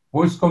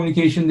voice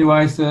communication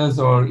devices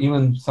or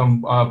even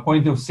some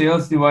point of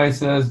sales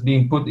devices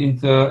being put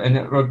into a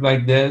network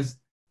like this.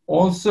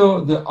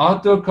 Also, the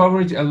outdoor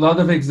coverage, a lot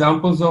of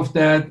examples of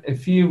that. A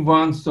few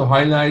ones to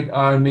highlight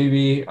are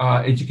maybe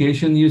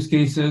education use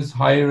cases,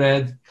 higher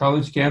ed,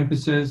 college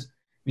campuses.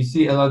 We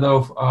see a lot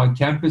of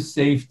campus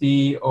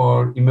safety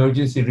or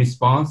emergency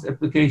response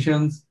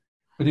applications,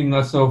 putting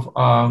lots of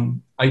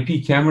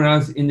IP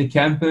cameras in the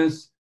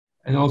campus,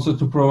 and also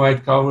to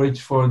provide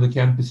coverage for the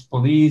campus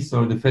police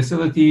or the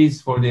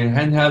facilities for their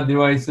handheld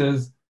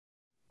devices,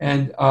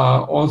 and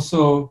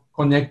also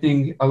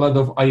connecting a lot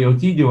of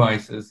IoT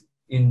devices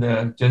in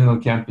the general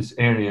campus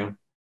area.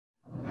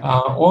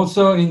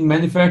 Also in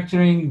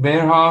manufacturing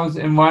warehouse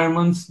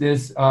environments,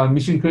 there's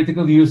mission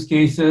critical use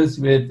cases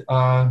with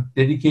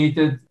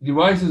dedicated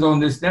devices on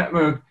this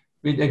network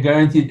with a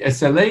guaranteed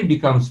SLA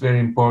becomes very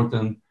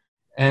important.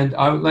 And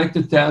I would like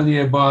to tell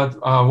you about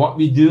what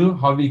we do,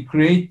 how we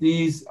create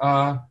these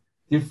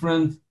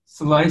different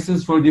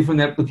slices for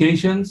different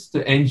applications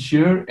to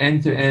ensure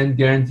end-to-end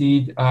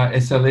guaranteed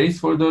SLAs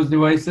for those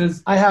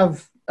devices. I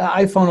have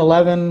iPhone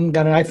 11,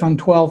 got an iPhone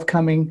 12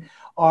 coming.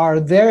 Are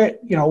there,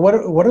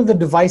 what are the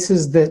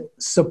devices that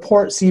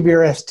support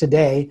CBRS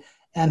today?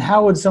 And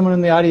how would someone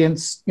in the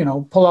audience,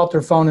 pull out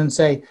their phone and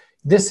say,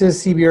 this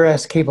is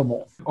CBRS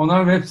capable? On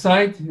our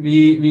website,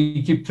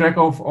 we keep track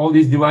of all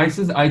these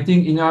devices. I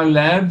think in our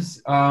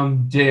labs,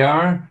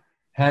 JR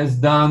has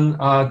done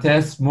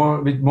tests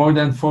with more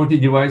than 40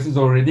 devices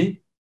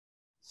already.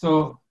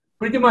 So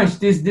pretty much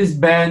this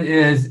band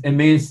is a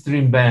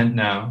mainstream band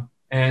now.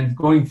 And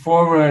going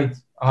forward,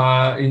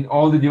 in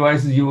all the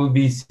devices, you will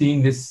be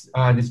seeing this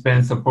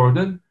band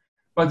supported.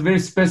 But very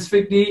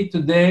specifically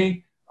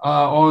today,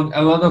 on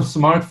a lot of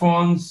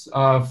smartphones,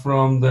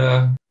 from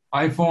the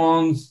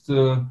iPhones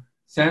to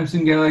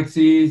Samsung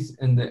Galaxies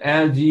and the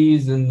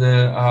LGs and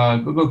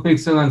the Google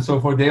Pixel and so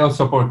forth, they all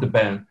support the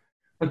band.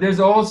 But there's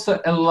also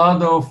a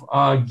lot of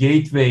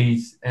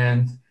gateways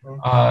and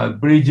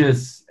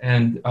bridges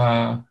and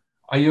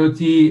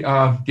IoT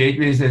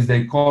gateways, as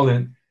they call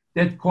it,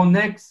 that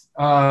connects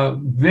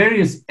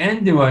various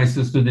end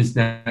devices to this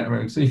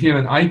network. So if you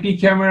have an IP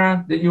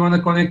camera that you want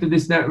to connect to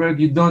this network,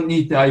 you don't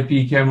need the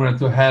IP camera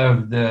to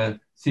have the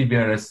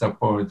CBRS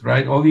support,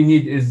 right? All you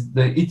need is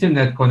the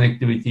Ethernet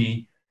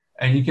connectivity,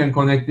 and you can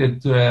connect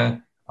it to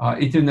an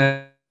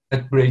Ethernet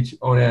bridge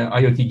or an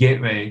IoT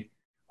gateway.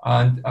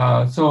 And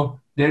so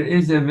there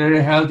is a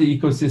very healthy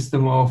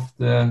ecosystem of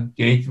the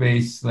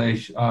gateways /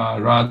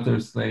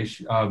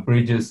 routers /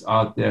 bridges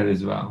out there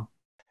as well.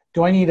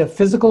 Do I need a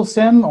physical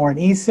SIM or an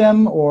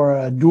eSIM or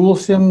a dual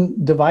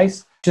SIM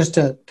device? Just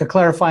to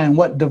clarify on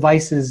what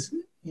devices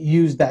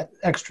use that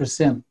extra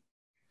SIM.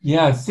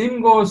 Yeah,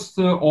 SIM goes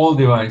to all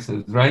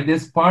devices, right?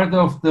 That's part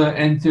of the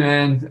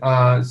end-to-end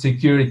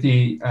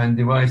security and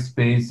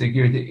device-based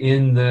security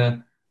in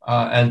the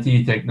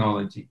LTE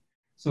technology.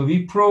 So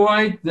we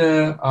provide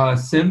the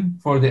SIM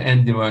for the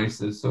end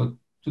devices. So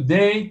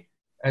today,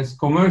 as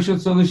commercial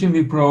solution,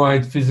 we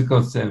provide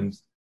physical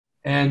SIMs.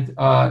 And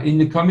in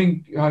the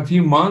coming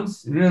few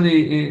months,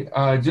 really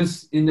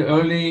just in the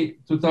early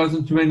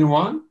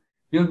 2021,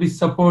 we'll be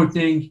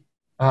supporting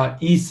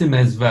eSIM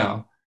as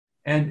well.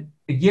 And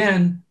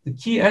again, the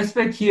key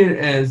aspect here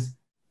is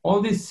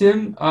all this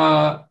SIM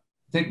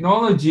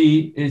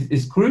technology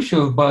is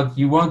crucial, but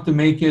you want to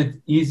make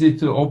it easy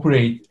to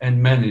operate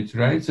and manage,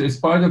 right? So as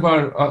part of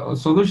our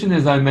solution,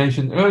 as I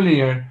mentioned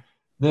earlier,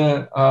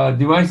 the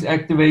device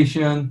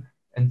activation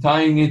and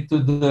tying it to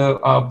the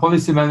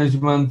policy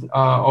management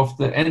of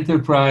the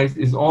enterprise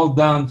is all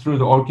done through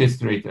the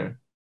orchestrator.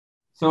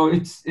 So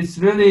it's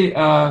really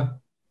a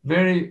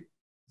very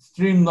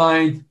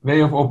streamlined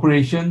way of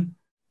operation.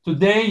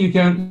 Today,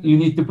 you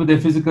need to put a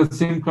physical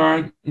SIM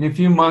card. In a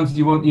few months,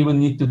 you won't even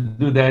need to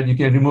do that. You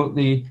can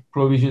remotely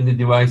provision the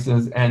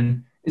devices.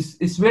 And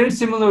it's very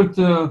similar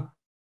to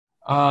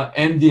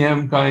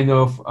MDM kind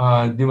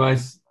of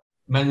device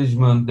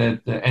management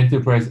that the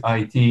enterprise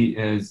IT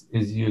is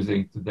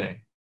using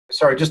today.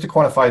 Sorry, just to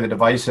quantify the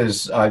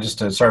devices,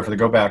 sorry for the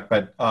go back,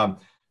 but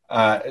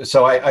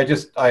so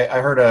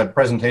I heard a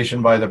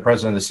presentation by the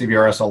president of the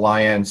CBRS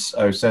Alliance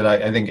who said,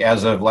 I think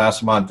as of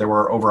last month, there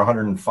were over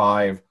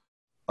 105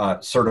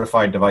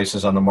 certified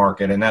devices on the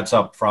market, and that's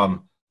up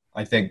from,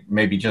 I think,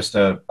 maybe just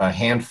a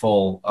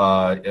handful,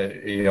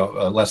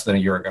 less than a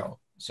year ago.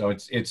 So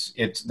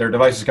it's their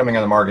devices coming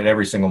on the market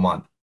every single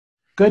month.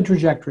 Good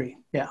trajectory,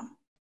 yeah.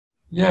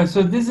 Yeah,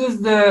 so this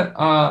is the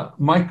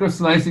micro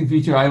slicing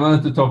feature I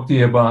wanted to talk to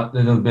you about a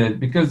little bit,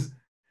 because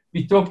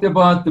we talked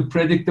about the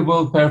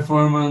predictable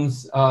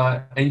performance,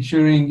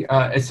 ensuring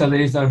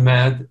SLAs are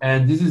met,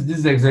 and this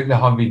is exactly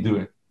how we do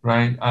it,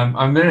 right?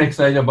 I'm very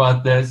excited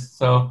about this.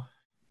 So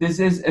this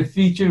is a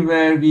feature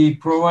where we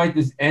provide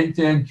this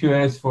end-to-end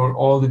QoS for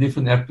all the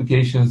different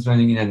applications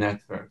running in a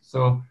network.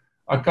 So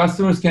our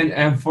customers can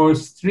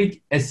enforce strict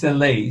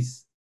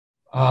SLAs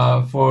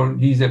for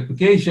these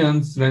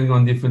applications running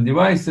on different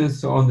devices.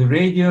 So on the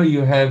radio,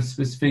 you have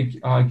specific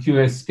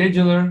QoS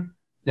scheduler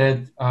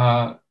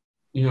that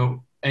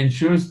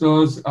ensures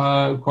those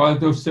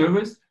quality of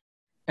service.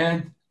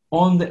 And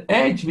on the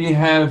edge, we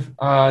have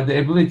the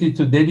ability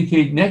to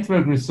dedicate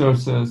network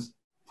resources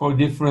for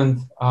different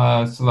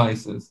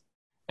slices.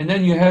 And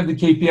then you have the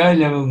KPI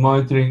level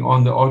monitoring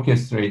on the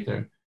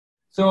orchestrator.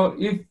 So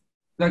if,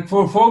 like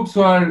for folks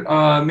who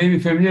are maybe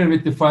familiar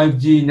with the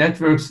 5G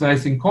network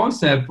slicing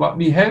concept, what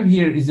we have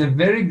here is a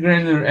very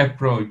granular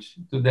approach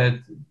to that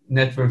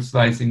network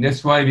slicing.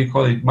 That's why we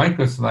call it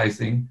micro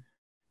slicing.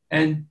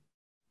 And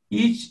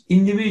each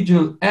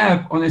individual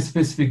app on a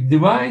specific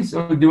device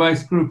or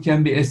device group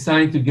can be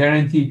assigned to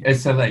guaranteed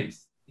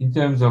SLAs in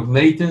terms of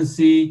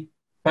latency,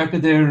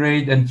 packet error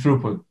rate, and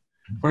throughput.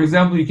 For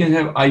example, you can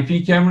have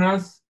IP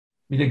cameras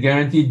with a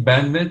guaranteed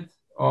bandwidth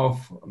of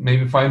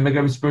maybe 5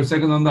 megabits per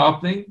second on the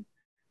uplink.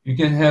 You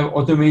can have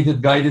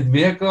automated guided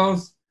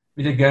vehicles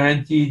with a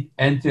guaranteed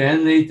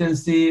end-to-end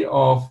latency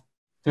of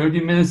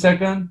 30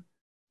 milliseconds.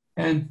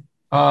 And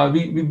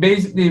we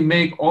basically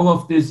make all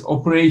of this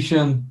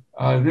operation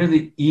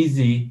really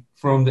easy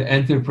from the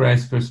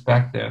enterprise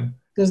perspective.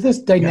 Does this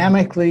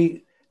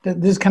dynamically,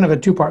 this is kind of a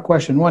two-part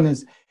question. One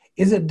is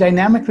it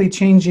dynamically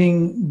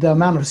changing the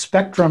amount of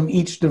spectrum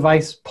each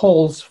device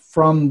pulls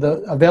from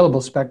the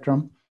available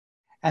spectrum?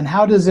 And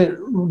how does it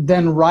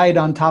then ride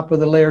on top of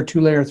the layer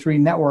 2, layer 3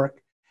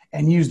 network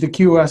and use the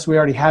QoS we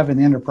already have in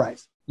the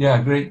enterprise?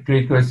 Yeah,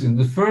 great question.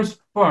 The first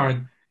part,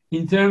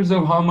 in terms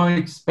of how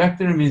much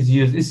spectrum is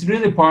used, it's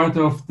really part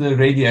of the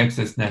radio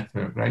access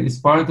network, right? It's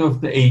part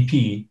of the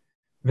AP,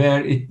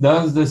 where it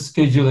does the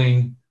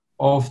scheduling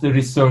of the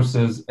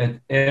resources at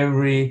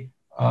every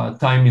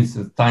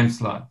time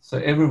slot. So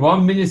every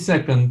 1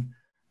 millisecond,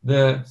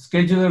 the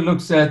scheduler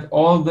looks at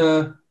all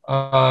the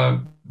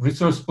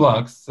resource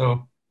blocks.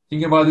 So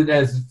think about it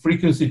as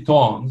frequency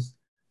tones.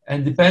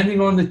 And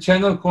depending on the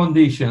channel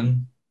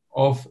condition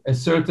of a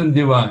certain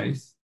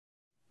device,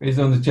 based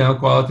on the channel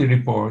quality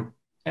report,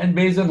 and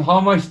based on how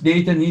much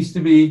data needs to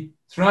be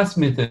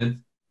transmitted,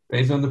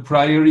 based on the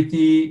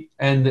priority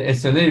and the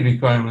SLA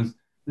requirements,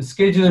 the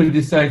scheduler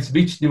decides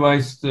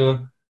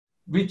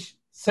which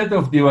set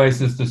of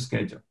devices to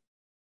schedule.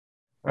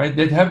 Right?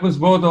 That happens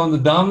both on the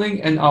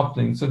downlink and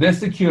uplink. So that's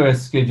the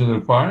QoS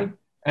scheduler part,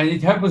 and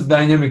it happens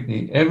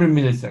dynamically every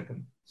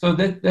millisecond. So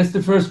that's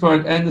the first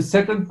part. And the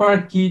second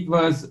part, Keith,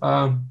 was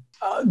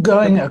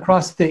going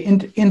across the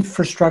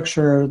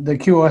infrastructure, the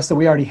QoS that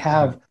we already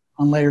have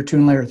on layer 2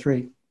 and layer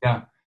 3.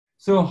 Yeah.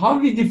 So how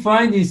we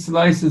define these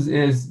slices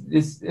is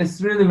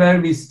it's really where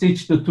we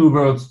stitch the two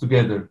worlds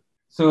together.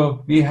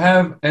 So we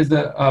have, as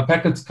the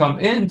packets come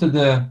into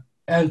the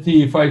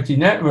LTE 5G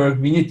network,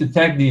 we need to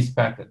tag these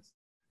packets.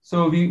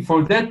 So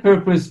for that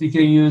purpose, we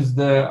can use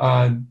the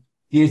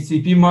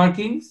DHCP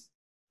markings,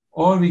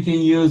 or we can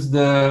use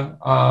the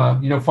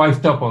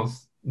 5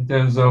 tuples in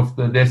terms of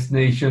the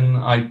destination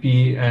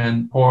IP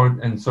and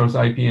port and source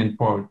IP and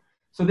port.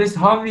 So that's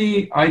how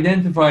we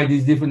identify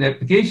these different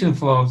application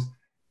flows,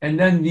 and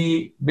then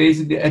we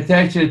basically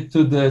attach it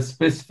to the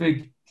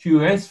specific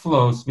QoS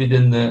flows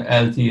within the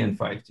LTE and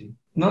 5G.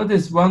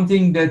 Notice one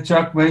thing that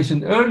Chuck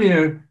mentioned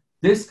earlier,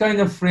 this kind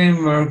of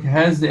framework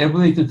has the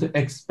ability to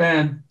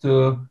expand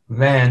to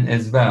WAN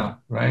as well,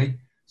 right?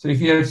 So if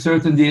you have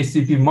certain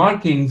DHCP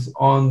markings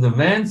on the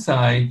WAN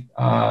side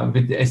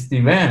with the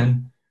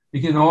SD-WAN,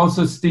 we can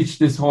also stitch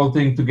this whole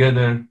thing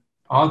together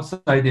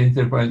outside the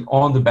enterprise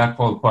on the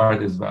backhaul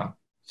part as well.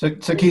 So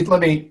Keith, let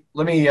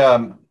me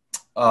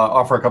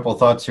offer a couple of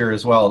thoughts here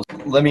as well.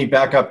 Let me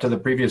back up to the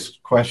previous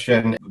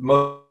question.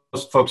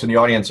 Most folks in the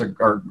audience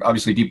are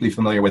obviously deeply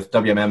familiar with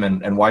WMM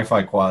and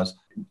Wi-Fi QoS.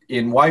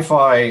 In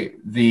Wi-Fi,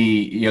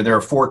 there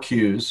are 4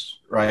 queues,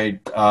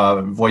 right?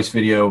 Voice,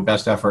 video,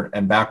 best effort,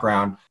 and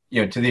background.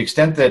 To the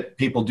extent that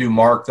people do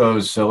mark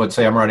those, so let's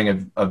say I'm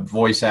running a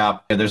voice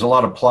app, there's a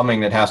lot of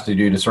plumbing that has to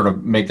do to sort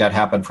of make that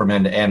happen from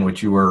end to end,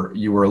 which you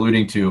were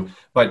alluding to.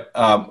 But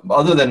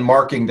other than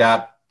marking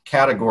that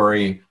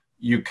category,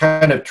 you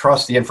kind of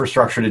trust the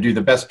infrastructure to do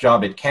the best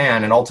job it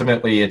can, and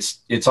ultimately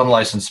it's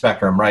unlicensed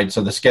spectrum, right?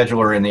 So the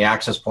scheduler in the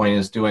access point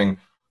is doing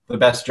the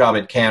best job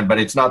it can, but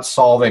it's not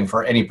solving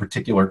for any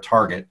particular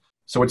target.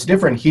 So what's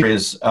different here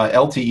is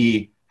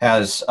LTE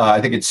has,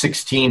 I think it's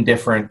 16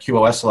 different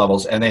QoS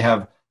levels, and they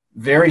have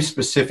very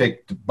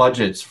specific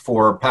budgets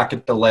for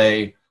packet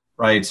delay,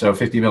 right? So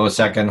 50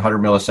 millisecond, 100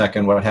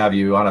 millisecond, what have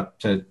you, on up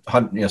to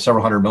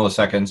several hundred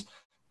milliseconds.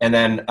 And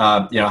then,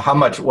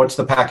 what's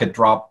the packet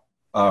drop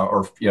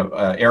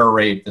error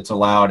rate that's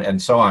allowed,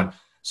 and so on.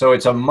 So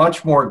it's a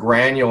much more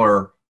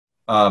granular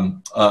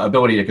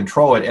ability to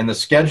control it, and the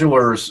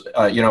schedulers,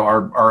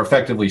 are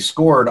effectively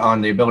scored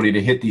on the ability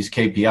to hit these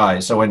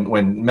KPIs. So when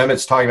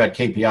Mehmet's talking about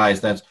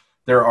KPIs,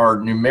 there are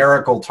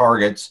numerical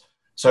targets.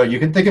 So you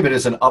can think of it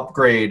as an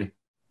upgrade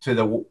to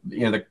the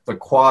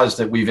QoS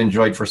that we've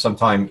enjoyed for some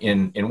time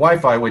in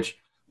Wi-Fi, which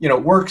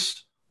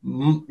works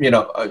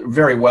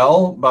very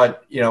well,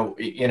 but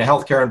in a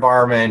healthcare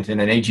environment, in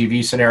an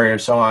AGV scenario,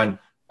 and so on,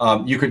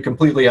 you could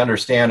completely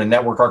understand a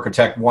network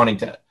architect wanting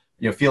to,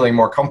 feeling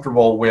more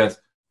comfortable with,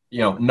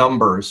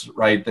 numbers,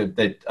 right?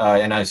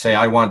 And I say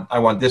I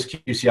want this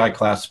QCI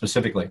class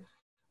specifically.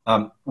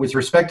 With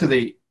respect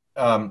to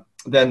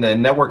then the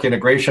network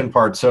integration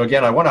part. So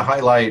again, I want to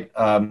highlight,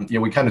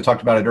 we kind of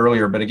talked about it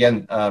earlier, but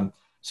again,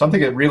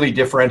 something that really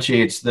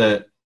differentiates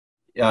the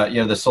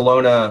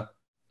Celona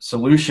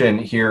solution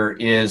here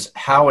is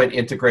how it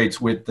integrates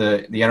with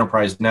the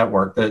enterprise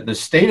network. The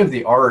state of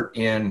the art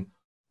in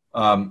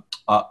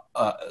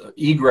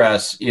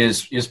egress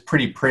is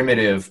pretty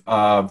primitive,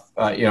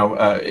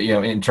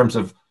 in terms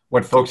of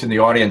what folks in the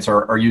audience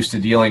are used to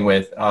dealing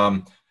with.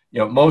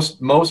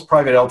 Most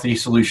private LTE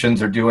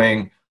solutions are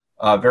doing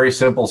very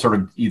simple sort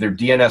of either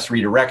DNS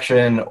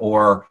redirection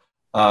or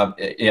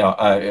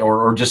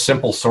just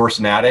simple source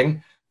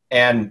natting,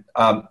 and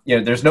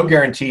there's no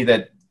guarantee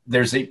that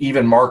there's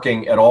even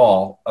marking at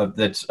all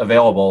that's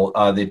available.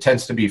 It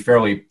tends to be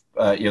fairly,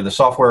 the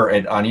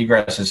software on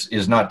egress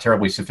is not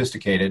terribly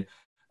sophisticated.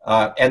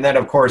 And then,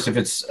 of course, if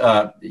it's,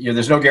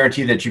 there's no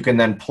guarantee that you can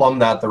then plumb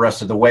that the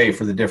rest of the way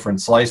for the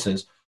different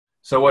slices.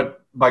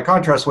 By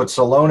contrast, what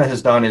Celona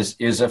has done is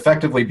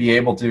effectively be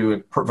able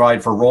to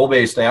provide for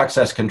role-based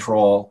access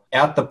control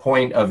at the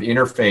point of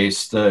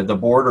interface, the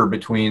border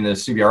between the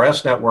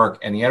CBRS network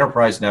and the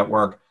enterprise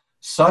network,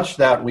 such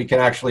that we can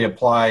actually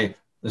apply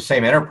the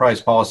same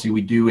enterprise policy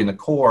we do in the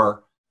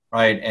core,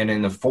 right, and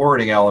in the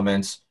forwarding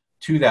elements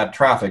to that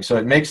traffic. So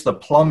it makes the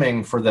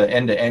plumbing for the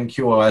end-to-end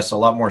QoS a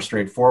lot more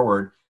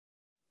straightforward.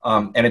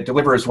 And it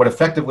delivers what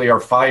effectively are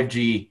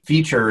 5G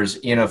features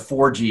in a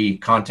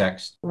 4G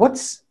context.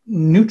 What's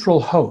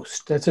neutral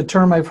host? That's a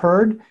term I've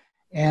heard.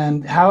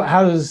 And how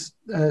does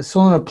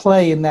Celona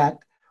play in that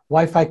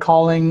Wi-Fi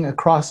calling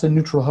across a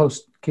neutral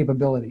host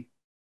capability?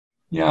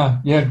 Yeah,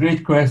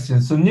 great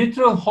question. So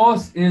neutral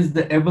host is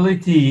the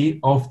ability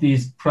of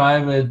these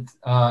private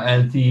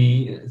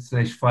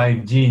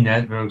LTE/5G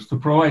networks to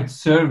provide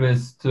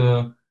service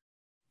to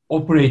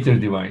operator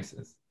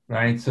devices,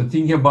 right? So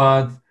think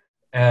about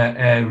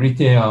a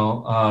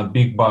retail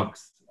big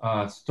box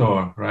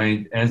store,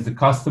 right? As the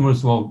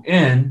customers walk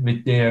in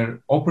with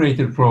their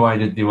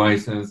operator-provided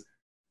devices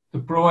to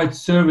provide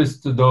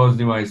service to those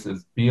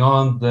devices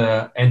beyond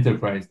the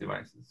enterprise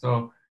devices.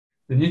 So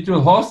the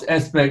neutral host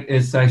aspect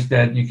is such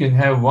that you can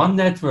have one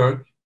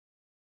network,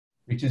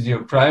 which is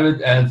your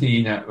private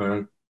LTE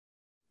network,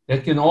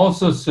 that can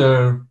also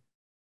serve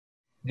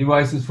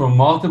devices from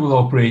multiple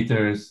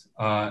operators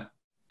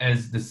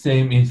as the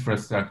same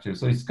infrastructure.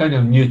 So it's kind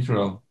of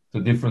neutral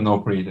to different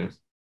operators.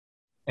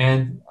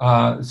 And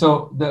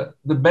so the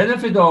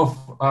benefit of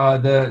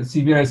the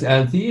CBRS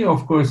LTE,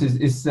 of course,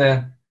 is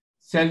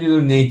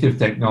cellular native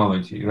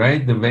technology,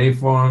 right? The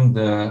waveform,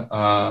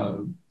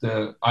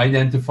 the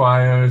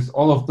identifiers,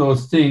 all of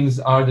those things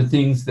are the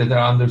things that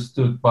are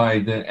understood by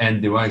the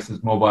end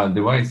devices, mobile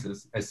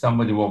devices. As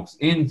somebody walks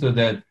into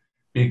that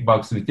big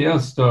box retail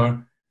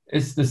store,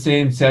 it's the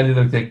same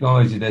cellular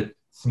technology that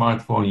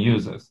smartphone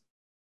uses.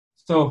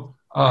 So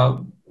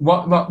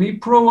what we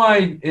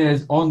provide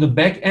is on the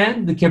back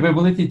end, the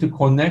capability to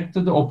connect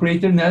to the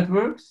operator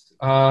networks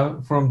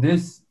from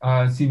this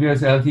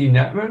CBRS LTE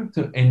network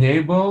to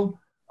enable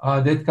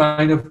that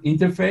kind of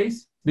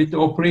interface with the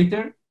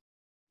operator.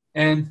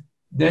 And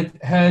that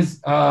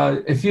has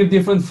a few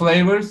different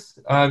flavors.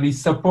 We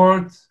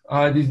support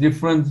these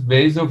different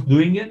ways of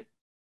doing it.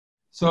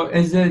 So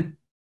as an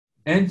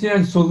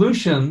end-to-end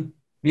solution,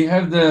 we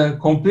have the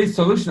complete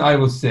solution, I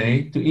would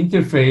say, to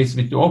interface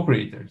with the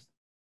operators.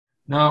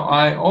 Now,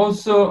 I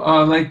also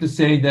like to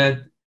say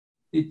that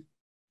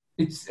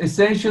it's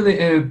essentially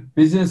a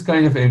business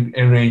kind of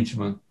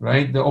arrangement,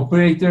 right? The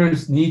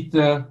operators need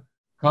to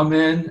come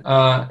in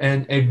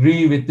and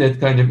agree with that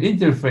kind of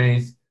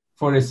interface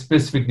for a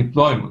specific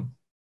deployment.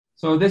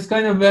 So that's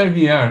kind of where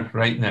we are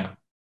right now.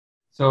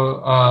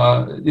 So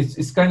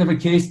it's kind of a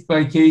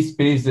case-by-case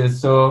basis.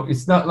 So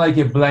it's not like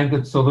a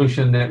blanket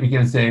solution that we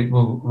can say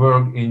will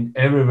work in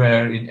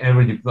everywhere, in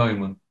every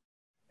deployment.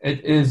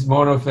 It is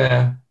more of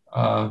a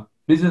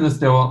business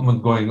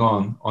development going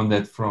on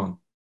that front.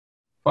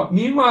 But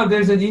meanwhile,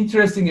 there's an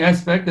interesting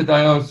aspect that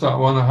I also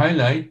want to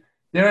highlight.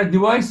 There are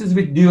devices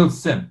with dual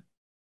SIM.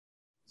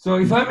 So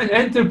if I'm an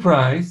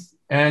enterprise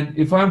and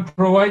if I'm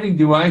providing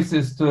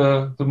devices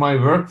to my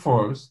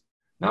workforce,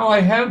 now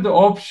I have the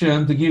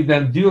option to give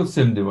them dual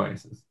SIM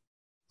devices.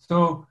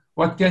 So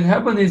what can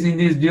happen is in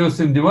these dual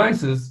SIM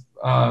devices,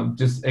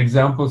 just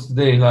examples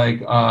today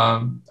like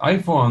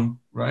iPhone,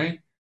 right?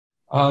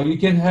 You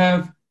can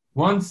have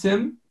one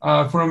SIM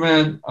from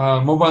a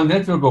mobile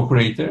network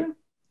operator,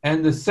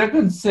 and the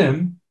second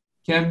SIM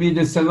can be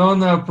the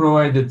Celona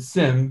provided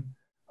SIM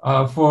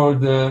for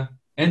the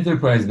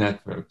enterprise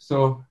network.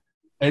 So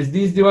as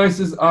these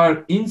devices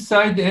are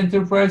inside the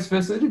enterprise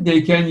facility,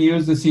 they can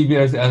use the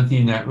CBRS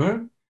LTE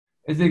network.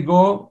 As they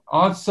go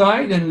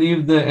outside and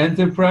leave the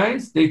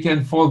enterprise, they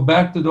can fall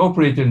back to the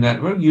operator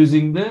network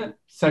using the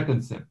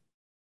second SIM.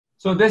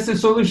 So that's a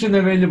solution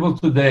available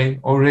today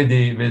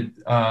already with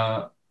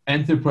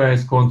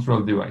enterprise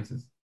control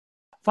devices.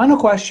 Final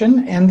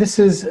question, and this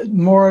is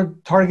more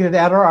targeted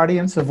at our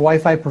audience of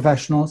Wi-Fi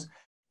professionals.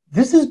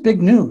 This is big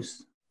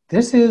news.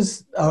 This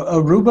is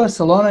Aruba,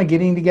 Celona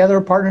getting together,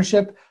 a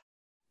partnership.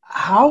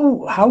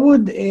 How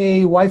would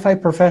a Wi-Fi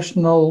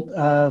professional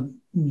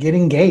get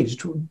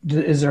engaged?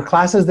 Is there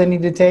classes they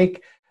need to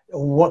take?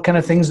 What kind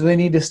of things do they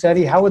need to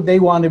study? How would they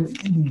want to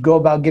go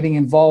about getting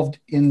involved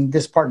in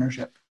this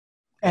partnership?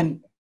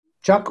 And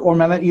Chuck or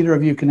Mehmet, either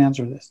of you can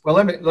answer this. Well,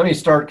 let me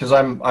start because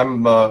I'm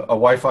a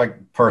Wi-Fi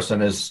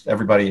person, as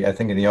everybody I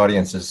think in the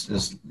audience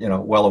is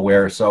well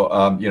aware. So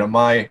I'll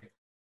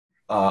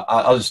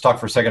just talk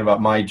for a second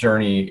about my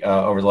journey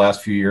over the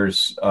last few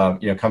years.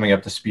 Coming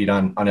up to speed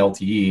on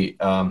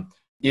LTE.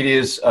 It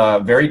is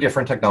very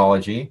different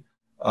technology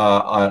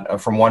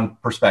from one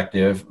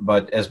perspective,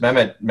 but as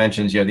Mehmet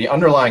mentions, the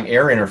underlying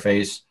air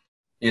interface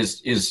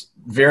is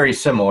very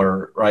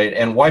similar, right?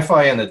 And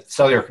Wi-Fi and the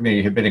cellular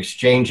community have been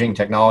exchanging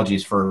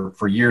technologies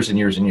for years and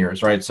years and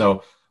years, right?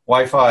 So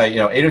Wi-Fi,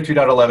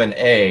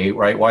 802.11a,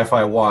 right?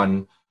 Wi-Fi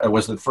 1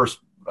 was the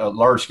first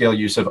large-scale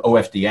use of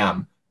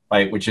OFDM,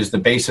 right? Which is the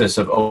basis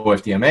of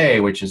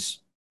OFDMA, which is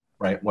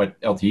right what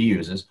LTE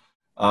uses.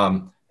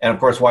 and of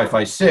course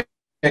Wi-Fi 6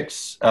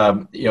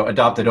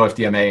 adopted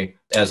OFDMA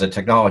as a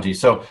technology.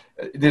 So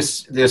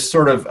this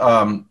sort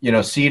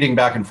of seeding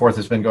back and forth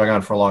has been going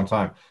on for a long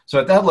time. So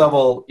at that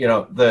level,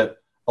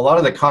 a lot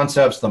of the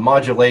concepts, the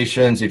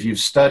modulations, if you've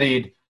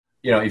studied,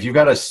 if you've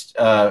got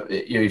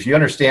if you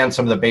understand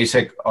some of the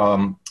basic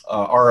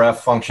RF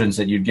functions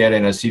that you'd get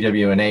in a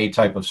CWNA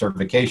type of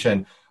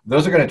certification,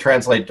 those are going to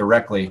translate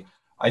directly.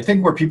 I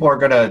think where people are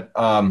going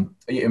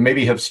to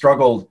maybe have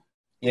struggled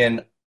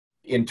in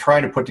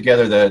trying to put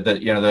together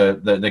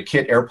the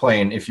kit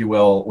airplane, if you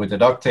will, with the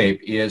duct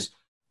tape is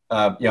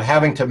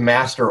having to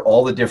master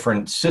all the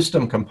different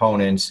system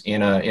components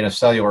in a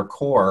cellular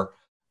core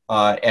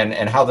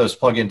and how those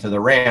plug into the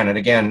RAN. And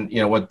again,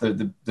 what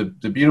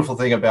the beautiful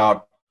thing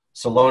about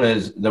Celona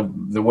is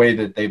the way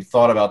that they've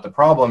thought about the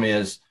problem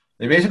is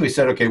they basically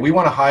said, okay, we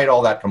want to hide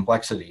all that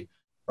complexity,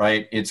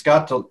 right? It's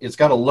got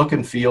to look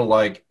and feel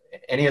like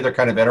any other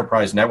kind of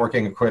enterprise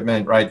networking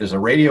equipment, right? There's a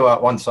radio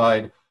out one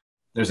side,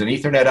 there's an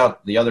Ethernet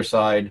out the other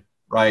side,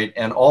 right?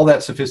 And all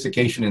that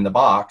sophistication in the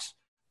box,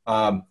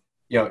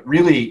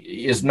 really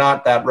is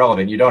not that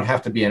relevant. You don't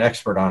have to be an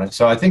expert on it.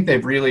 So I think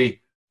they've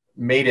really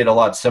made it a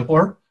lot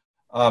simpler.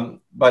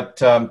 But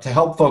to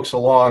help folks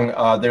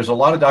along, there's a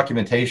lot of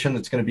documentation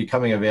that's going to be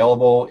coming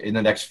available in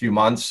the next few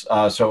months.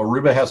 So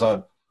Aruba has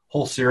a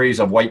whole series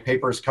of white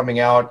papers coming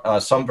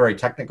out, some very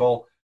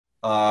technical,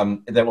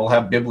 that will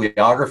have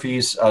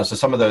bibliographies. So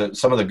some of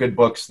the good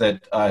books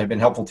that have been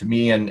helpful to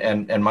me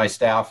and my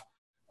staff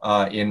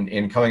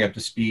in coming up to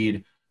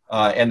speed,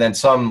 and then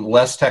some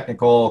less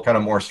technical, kind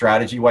of more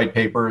strategy white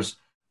papers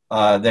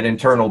that in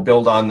turn will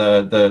build on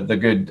the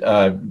good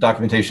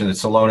documentation that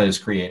Celona is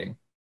creating.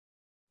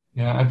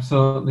 Yeah,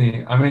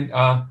 absolutely. I mean,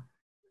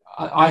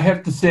 I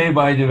have to say,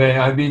 by the way,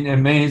 I've been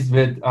amazed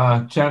with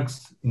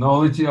Chuck's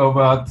knowledge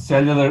about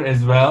cellular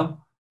as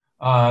well,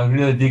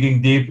 really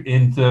digging deep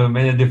into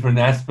many different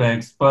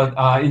aspects. But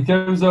in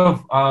terms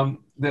of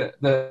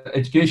the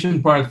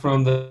education part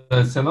from the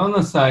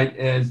Celona side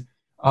is,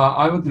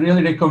 I would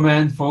really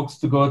recommend folks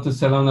to go to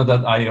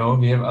celona.io.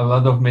 We have a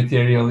lot of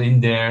material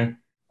in there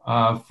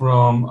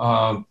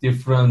from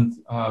different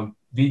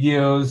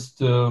videos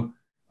to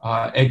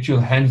actual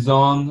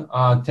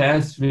hands-on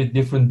tests with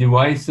different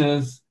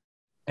devices.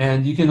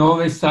 And you can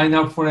always sign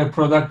up for a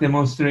product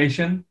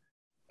demonstration.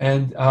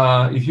 And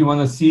if you want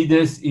to see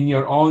this in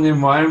your own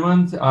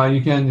environment,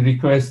 you can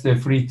request a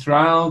free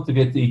trial to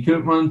get the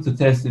equipment to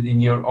test it in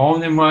your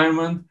own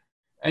environment.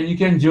 And you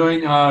can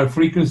join our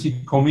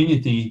frequency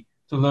community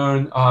to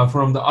learn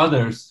from the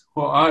others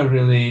who are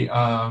really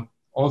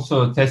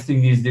also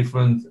testing these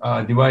different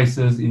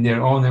devices in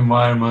their own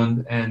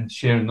environment and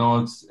share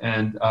notes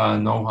and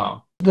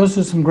know-how. Those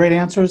are some great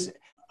answers.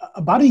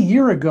 About a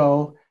year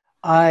ago,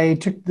 I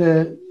took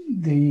the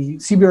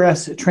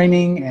CBRS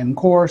training and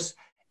course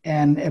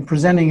and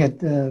presenting at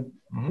the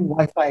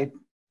Wi-Fi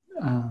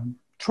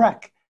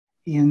Trek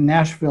in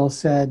Nashville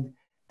said,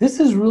 this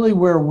is really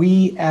where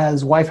we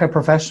as Wi-Fi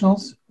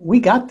professionals, we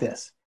got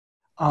this.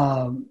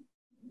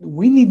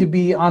 We need to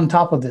be on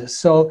top of this.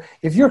 So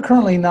if you're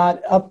currently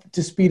not up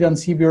to speed on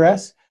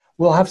CBRS,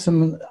 we'll have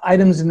some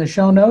items in the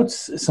show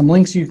notes, some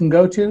links you can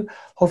go to.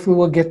 Hopefully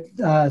we'll get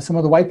some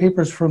of the white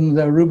papers from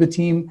the Aruba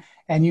team,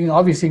 and you can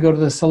obviously go to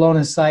the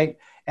Celona site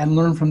and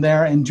learn from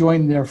there and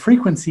join their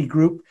frequency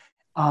group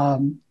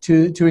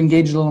to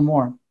engage a little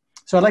more.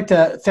 So I'd like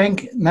to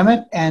thank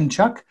Mehmet and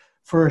Chuck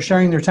for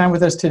sharing their time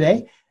with us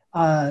today.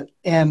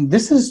 And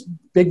this is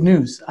big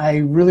news. I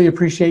really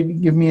appreciate you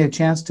giving me a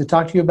chance to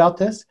talk to you about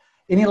this.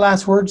 Any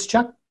last words,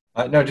 Chuck?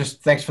 No,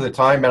 just thanks for the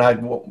time, and I'd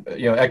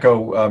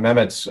echo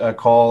Mehmet's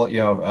call.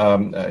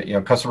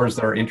 Customers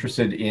that are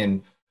interested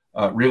in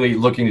really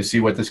looking to see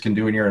what this can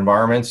do in your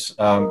environments,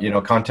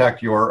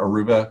 contact your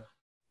Aruba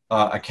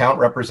account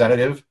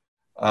representative,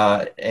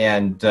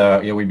 and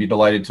we'd be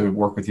delighted to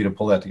work with you to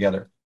pull that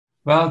together.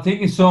 Well, thank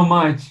you so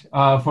much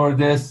for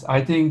this.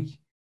 I think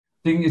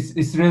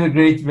it's really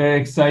great,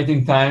 very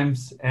exciting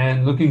times,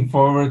 and looking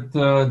forward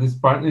to this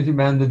partnership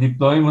and the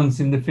deployments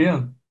in the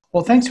field.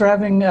 Well, thanks for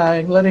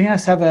letting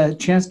us have a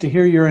chance to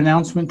hear your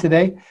announcement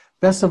today.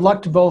 Best of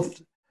luck to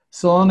both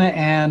Celona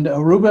and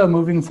Aruba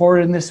moving forward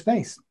in this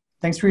space.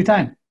 Thanks for your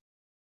time.